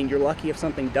today. I mean, you're lucky if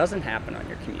something doesn't happen on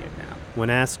your commute now. When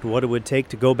asked what it would take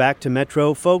to go back to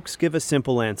Metro, folks give a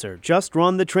simple answer. Just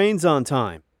run the trains on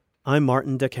time. I'm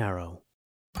Martin DeCaro.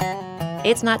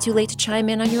 It's not too late to chime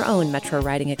in on your own Metro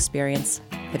riding experience.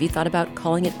 Have you thought about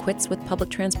calling it quits with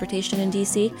public transportation in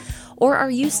D.C.? Or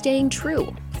are you staying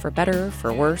true, for better,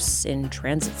 for worse, in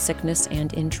transit sickness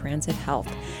and in transit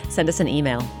health? Send us an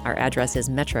email. Our address is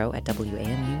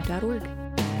metro@wanu.org.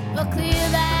 We'll clear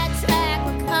that track,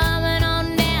 we're coming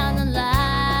on down the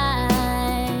line.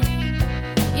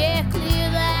 Yeah, clear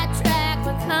that track,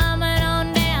 we're coming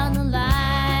on down the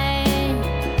line.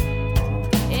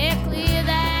 Yeah, clear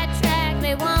that track,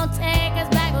 they won't take us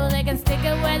back, well, they can stick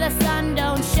it where the sun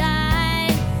don't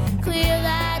shine. Clear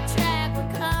that track,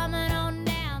 we're coming on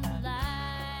down the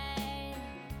line.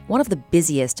 One of the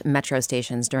busiest Metro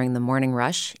stations during the morning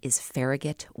rush is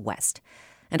Farragut West.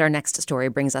 And our next story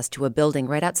brings us to a building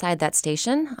right outside that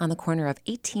station on the corner of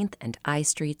 18th and I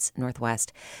Streets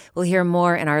Northwest. We'll hear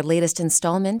more in our latest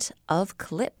installment of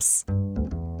Clips.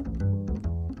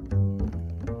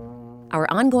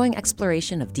 Our ongoing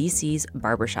exploration of DC's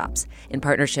barbershops in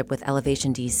partnership with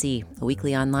Elevation DC, a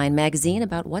weekly online magazine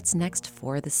about what's next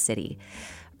for the city.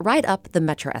 Ride up the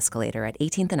Metro escalator at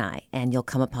 18th and I, and you'll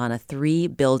come upon a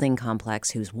 3-building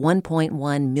complex whose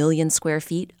 1.1 million square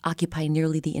feet occupy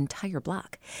nearly the entire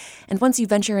block. And once you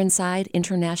venture inside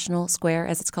International Square,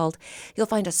 as it's called, you'll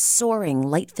find a soaring,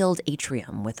 light-filled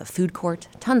atrium with a food court,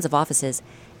 tons of offices,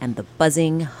 and the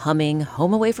buzzing, humming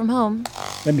home away from home.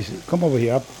 Let me see. Come over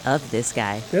here. Of this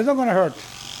guy. They're not going to hurt.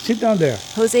 Sit down there.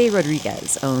 Jose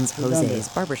Rodriguez owns Jose's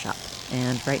Barbershop.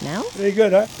 And right now, very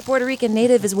good, huh? The Puerto Rican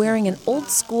native is wearing an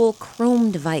old-school chrome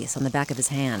device on the back of his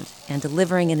hand and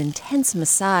delivering an intense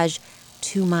massage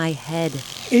to my head.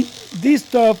 This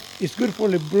stuff is good for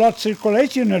the blood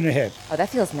circulation in the head. Oh, that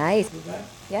feels nice.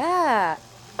 Yeah.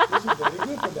 This is very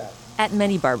good for that. At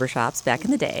many barbershops back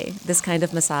in the day, this kind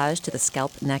of massage to the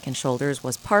scalp, neck, and shoulders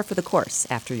was par for the course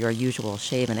after your usual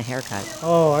shave and a haircut.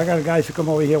 Oh, I got guys who come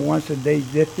over here once a day.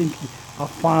 They think I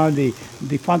found the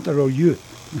fountain of youth.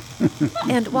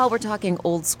 And while we're talking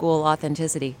old-school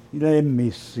authenticity, let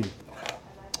me see.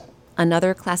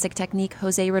 Another classic technique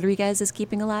Jose Rodriguez is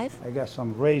keeping alive? I got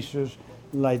some razors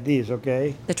like this,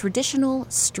 okay? The traditional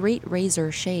straight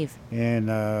razor shave.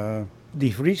 And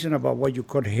The reason about why you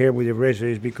cut hair with a razor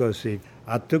is because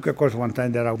I took a course one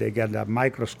time that they got a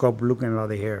microscope looking at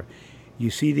the hair. You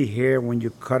see the hair when you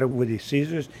cut it with the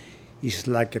scissors, it's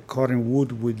like a cutting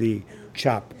wood with the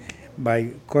chop.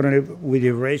 By cutting it with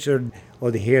a razor,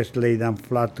 all the hairs lay down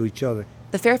flat to each other.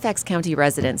 The Fairfax County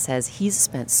resident says he's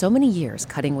spent so many years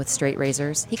cutting with straight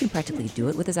razors, he can practically do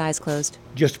it with his eyes closed.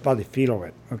 Just by the feel of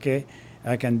it, okay?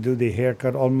 I can do the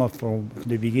haircut almost from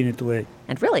the beginning to end.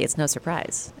 And really, it's no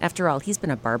surprise. After all, he's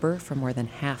been a barber for more than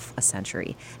half a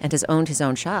century and has owned his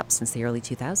own shop since the early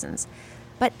 2000s.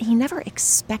 But he never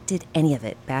expected any of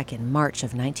it back in March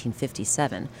of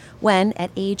 1957, when,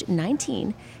 at age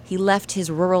 19, he left his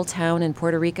rural town in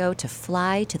Puerto Rico to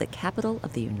fly to the capital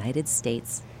of the United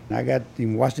States. I got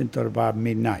in Washington about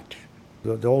midnight.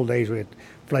 The old days we'd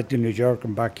fly to New York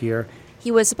and back here. He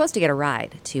was supposed to get a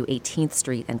ride to 18th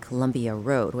Street and Columbia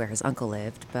Road, where his uncle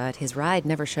lived, but his ride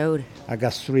never showed. I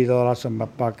got $3 in my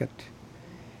pocket,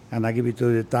 and I give it to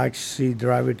the taxi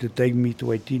driver to take me to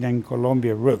 18th and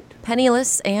Columbia Road.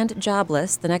 Penniless and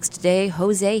jobless, the next day,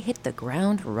 Jose hit the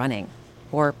ground running.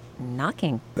 Or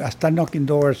knocking. I started knocking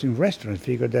doors in restaurants,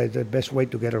 figured that's the best way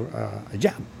to get a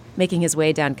job. Making his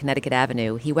way down Connecticut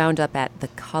Avenue, he wound up at The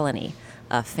Colony,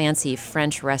 a fancy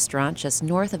French restaurant just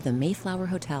north of the Mayflower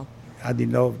Hotel. I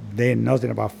didn't know then nothing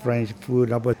about French food,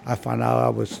 but I found out I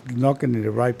was knocking in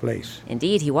the right place.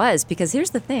 Indeed, he was, because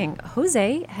here's the thing.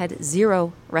 Jose had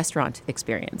zero restaurant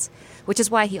experience, which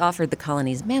is why he offered The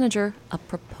Colony's manager a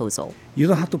proposal. You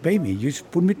don't have to pay me. You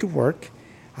just put me to work.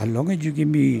 As long as you give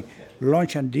me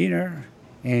lunch and dinner,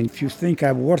 and if you think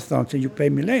I'm worth something, you pay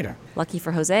me later. Lucky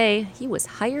for Jose, he was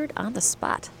hired on the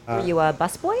spot. Were you a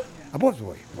busboy? A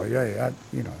busboy. Well,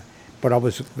 but I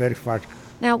was very far.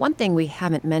 Now, one thing we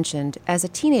haven't mentioned, as a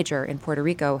teenager in Puerto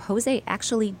Rico, Jose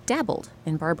actually dabbled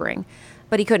in barbering.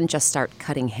 But he couldn't just start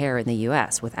cutting hair in the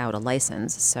U.S. without a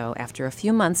license, so after a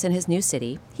few months in his new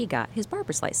city, he got his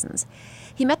barber's license.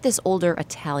 He met this older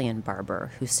Italian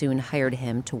barber who soon hired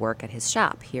him to work at his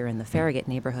shop here in the Farragut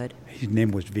neighborhood. His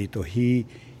name was Vito. He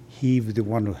was the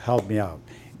one who helped me out.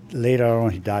 Later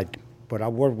on, he died. But I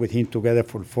worked with him together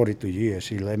for 42 years.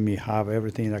 He let me have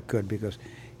everything I could because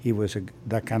he was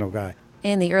that kind of guy.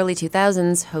 In the early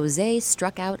 2000s, Jose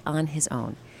struck out on his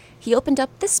own. He opened up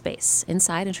this space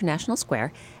inside International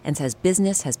Square and says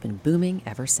business has been booming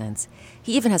ever since.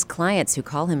 He even has clients who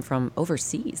call him from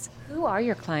overseas. Who are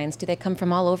your clients? Do they come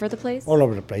from all over the place? All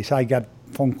over the place. I got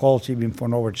phone calls even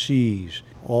from overseas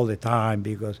all the time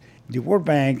because the World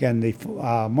Bank and the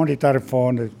Monetary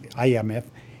Fund, the IMF,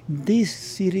 this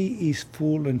city is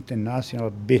full of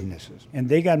international businesses. And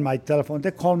they got my telephone.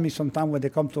 They call me sometime when they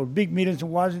come to big meetings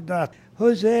in Washington.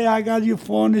 Jose, I got your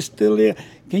phone, it's still here.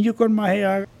 Can you cut my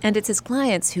hair? And it's his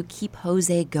clients who keep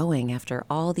Jose going after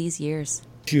all these years.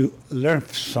 You learn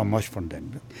so much from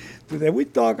them. Today we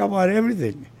talk about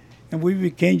everything, and we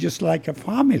became just like a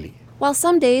family. While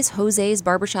some days Jose's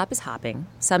barbershop is hopping,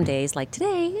 some days, like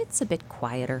today, it's a bit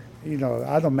quieter.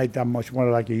 I don't make that much money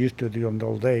like I used to do in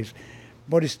those days,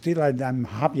 but still I'm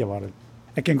happy about it.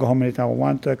 I can go home anytime I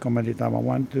want to, come anytime I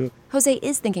want to. Jose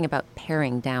is thinking about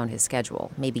paring down his schedule,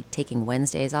 maybe taking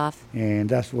Wednesdays off. And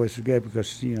that's what's good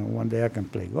because, one day I can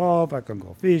play golf, I can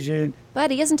go fishing.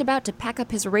 But he isn't about to pack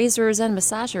up his razors and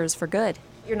massagers for good.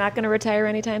 You're not going to retire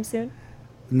anytime soon?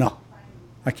 No.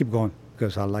 I keep going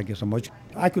because I like it so much.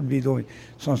 I could be doing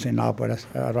something now, but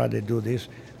I'd rather do this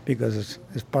because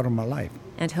it's part of my life.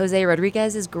 And Jose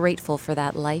Rodriguez is grateful for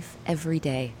that life every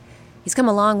day. He's come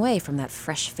a long way from that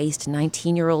fresh-faced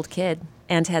 19-year-old kid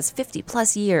and has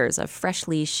 50-plus years of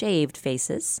freshly shaved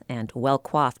faces and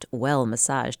well-coiffed,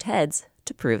 well-massaged heads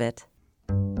to prove it.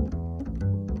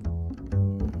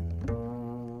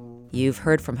 You've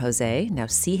heard from Jose. Now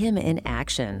see him in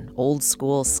action. Old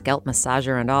school scalp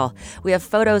massager and all. We have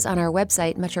photos on our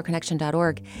website,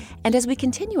 metroconnection.org. And as we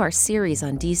continue our series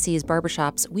on DC's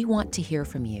barbershops, we want to hear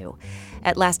from you.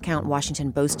 At last count,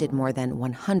 Washington boasted more than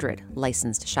 100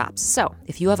 licensed shops. So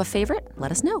if you have a favorite,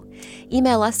 let us know.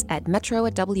 Email us at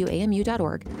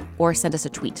metro@wamu.org or send us a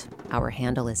tweet. Our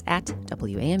handle is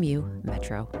 @WAMU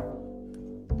Metro.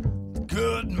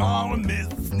 Good morning,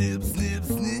 Mr. Snip, Snip,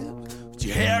 Snip.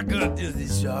 Your haircut is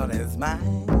as short as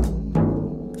mine.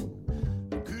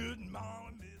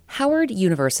 Howard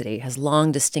University has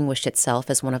long distinguished itself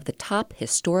as one of the top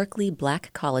historically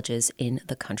black colleges in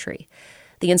the country.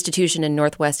 The institution in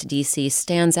Northwest D.C.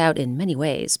 stands out in many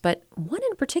ways, but one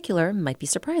in particular might be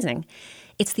surprising.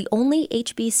 It's the only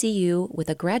HBCU with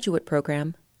a graduate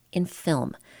program in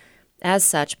film. As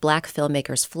such, black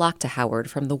filmmakers flock to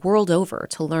Howard from the world over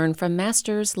to learn from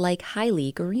masters like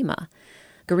Haile Garima.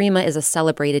 Garima is a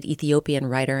celebrated Ethiopian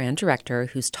writer and director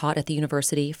who's taught at the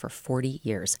university for 40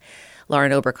 years.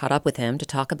 Lauren Ober caught up with him to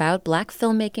talk about Black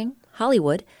filmmaking,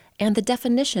 Hollywood, and the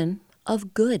definition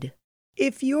of good.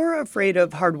 If you're afraid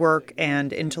of hard work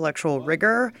and intellectual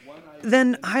rigor,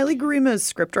 then Haile Garima's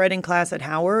scriptwriting class at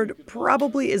Howard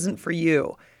probably isn't for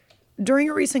you. During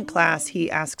a recent class, he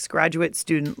asks graduate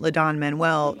student LaDon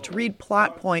Manuel to read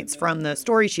plot points from the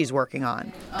story she's working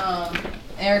on.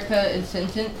 Erica is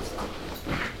sentenced.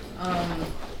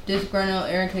 Disgruntled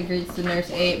Erica greets the nurse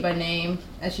aide by name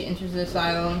as she enters the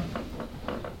asylum.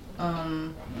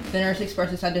 The nurse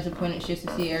expresses how disappointed she is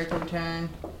to see Erica return.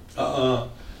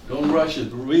 Don't rush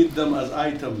it. Read them as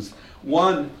items.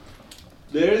 One,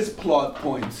 there is plot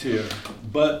points here,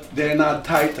 but they're not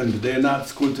tightened, they're not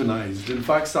scrutinized. In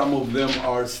fact, some of them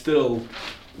are still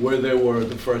where they were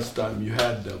the first time you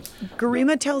had them.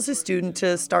 Garima tells his student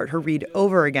to start her read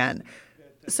over again.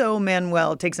 So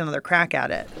Manuel takes another crack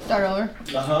at it. Start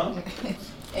over. Uh-huh.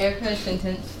 Erica is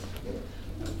sentenced.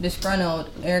 Disgruntled,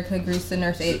 Erica greets the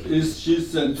nurse aide. She's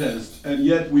sentenced, and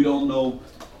yet we don't know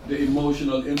the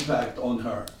emotional impact on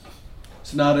her.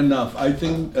 It's not enough. I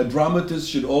think a dramatist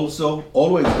should also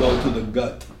always go to the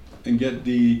gut and get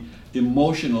the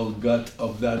emotional gut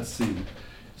of that scene.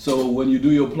 So when you do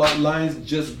your plot lines,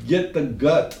 just get the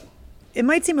gut. It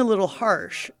might seem a little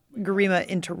harsh, Garima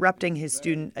interrupting his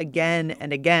student again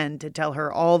and again to tell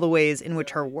her all the ways in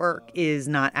which her work is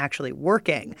not actually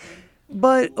working.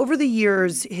 But over the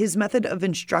years, his method of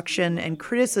instruction and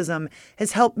criticism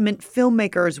has helped mint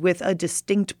filmmakers with a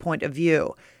distinct point of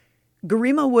view.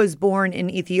 Garima was born in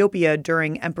Ethiopia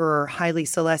during Emperor Haile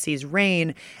Selassie's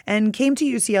reign and came to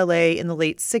UCLA in the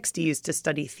late 60s to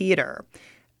study theater.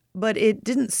 But it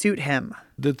didn't suit him.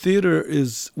 The theater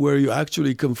is where you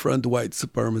actually confront white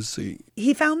supremacy.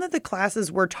 He found that the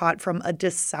classes were taught from a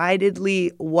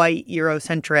decidedly white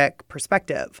Eurocentric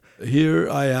perspective. Here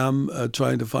I am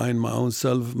trying to find my own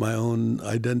self, my own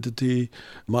identity,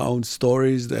 my own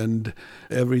stories, and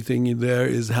everything in there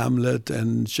is Hamlet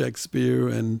and Shakespeare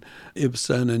and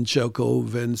Ibsen and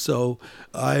Chekhov. And so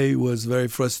I was very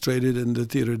frustrated in the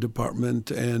theater department,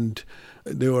 and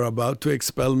they were about to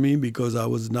expel me because I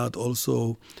was not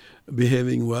also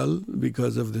behaving well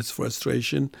because of this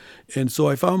frustration. And so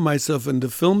I found myself in the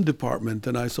film department,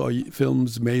 and I saw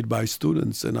films made by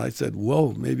students, and I said,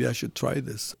 whoa, maybe I should try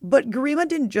this. But Garima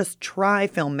didn't just try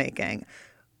filmmaking.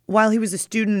 While he was a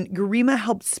student, Garima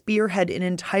helped spearhead an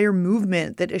entire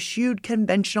movement that eschewed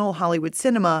conventional Hollywood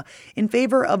cinema in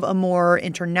favor of a more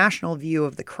international view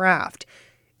of the craft.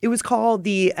 It was called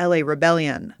the LA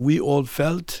Rebellion. We all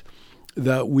felt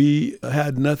that we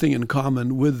had nothing in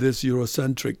common with this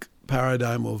Eurocentric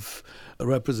paradigm of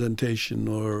representation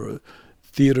or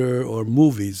theater or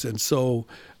movies. And so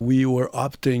we were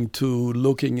opting to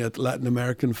looking at Latin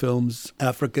American films,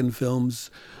 African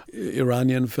films,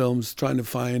 Iranian films, trying to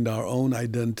find our own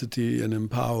identity and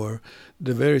empower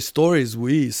the very stories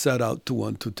we set out to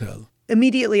want to tell.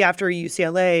 Immediately after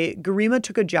UCLA, Garima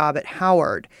took a job at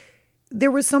Howard.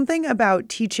 There was something about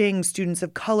teaching students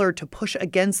of color to push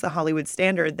against the Hollywood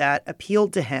standard that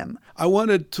appealed to him. I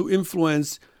wanted to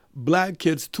influence Black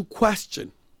kids to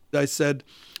question. I said,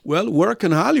 well, work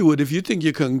in Hollywood if you think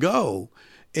you can go.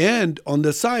 And on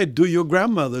the side, do your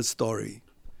grandmother's story.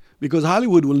 Because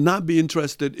Hollywood will not be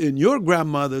interested in your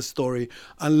grandmother's story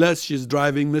unless she's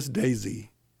driving Miss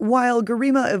Daisy. While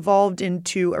Garima evolved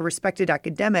into a respected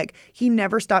academic, he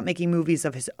never stopped making movies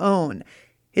of his own.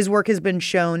 His work has been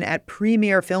shown at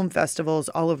premier film festivals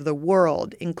all over the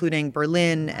world, including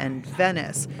Berlin and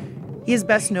Venice. He is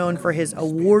best known for his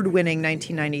award-winning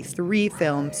 1993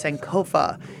 film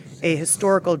Sankofa, a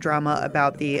historical drama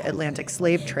about the Atlantic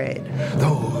slave trade.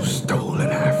 Those stolen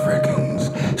Africans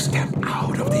step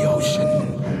out of the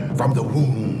ocean from the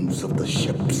wombs of the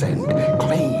ships and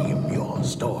claim your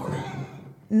story.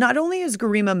 Not only is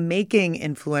Garima making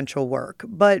influential work,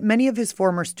 but many of his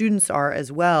former students are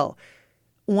as well.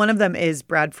 One of them is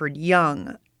Bradford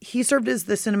Young. He served as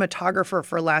the cinematographer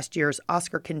for last year's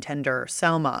Oscar contender,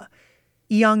 Selma.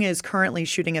 Young is currently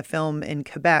shooting a film in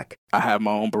Quebec. I have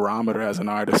my own barometer as an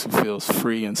artist who feels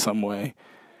free in some way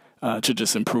to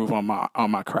just improve on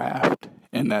my craft.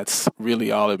 And that's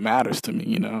really all that matters to me,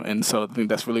 you know. And so I think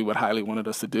that's really what Haile wanted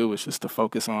us to do, is just to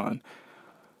focus on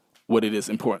what it is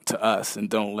important to us and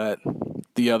don't let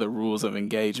the other rules of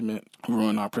engagement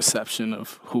ruin our perception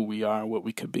of who we are and what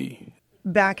we could be.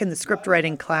 Back in the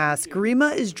scriptwriting class,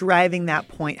 Garima is driving that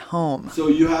point home. So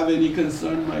you have any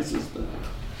concern, my sister?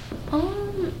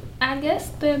 I guess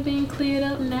they're being cleared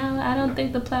up now. I don't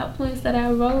think the plot points that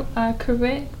I wrote are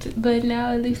correct, but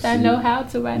now at least I know how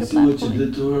to write a plot point. See what you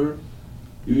did to her?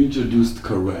 You introduced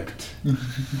correct.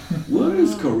 What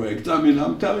is correct? I mean,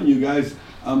 I'm telling you guys,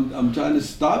 I'm trying to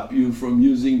stop you from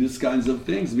using these kinds of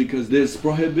things because there's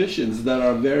prohibitions that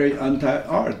are very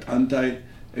anti-art,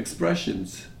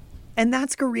 anti-expressions. And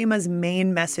that's Garima's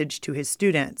main message to his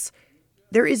students.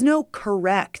 There is no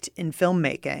correct in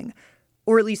filmmaking,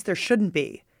 or at least there shouldn't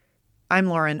be. I'm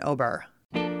Lauren Ober.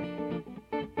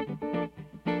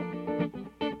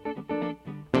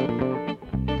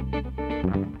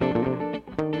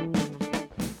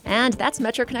 And that's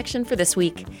Metro Connection for this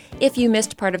week. If you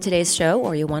missed part of today's show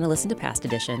or you want to listen to past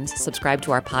editions, subscribe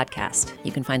to our podcast.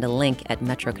 You can find a link at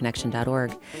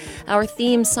metroconnection.org. Our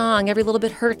theme song, Every Little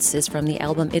Bit Hurts, is from the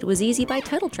album It Was Easy by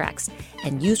Title Tracks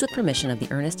and used with permission of the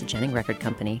Ernest Jennings Record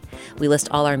Company. We list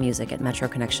all our music at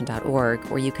metroconnection.org,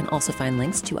 where you can also find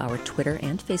links to our Twitter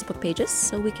and Facebook pages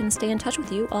so we can stay in touch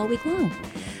with you all week long.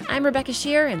 I'm Rebecca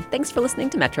Shear, and thanks for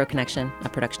listening to Metro Connection, a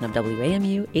production of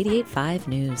WAMU 88.5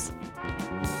 News.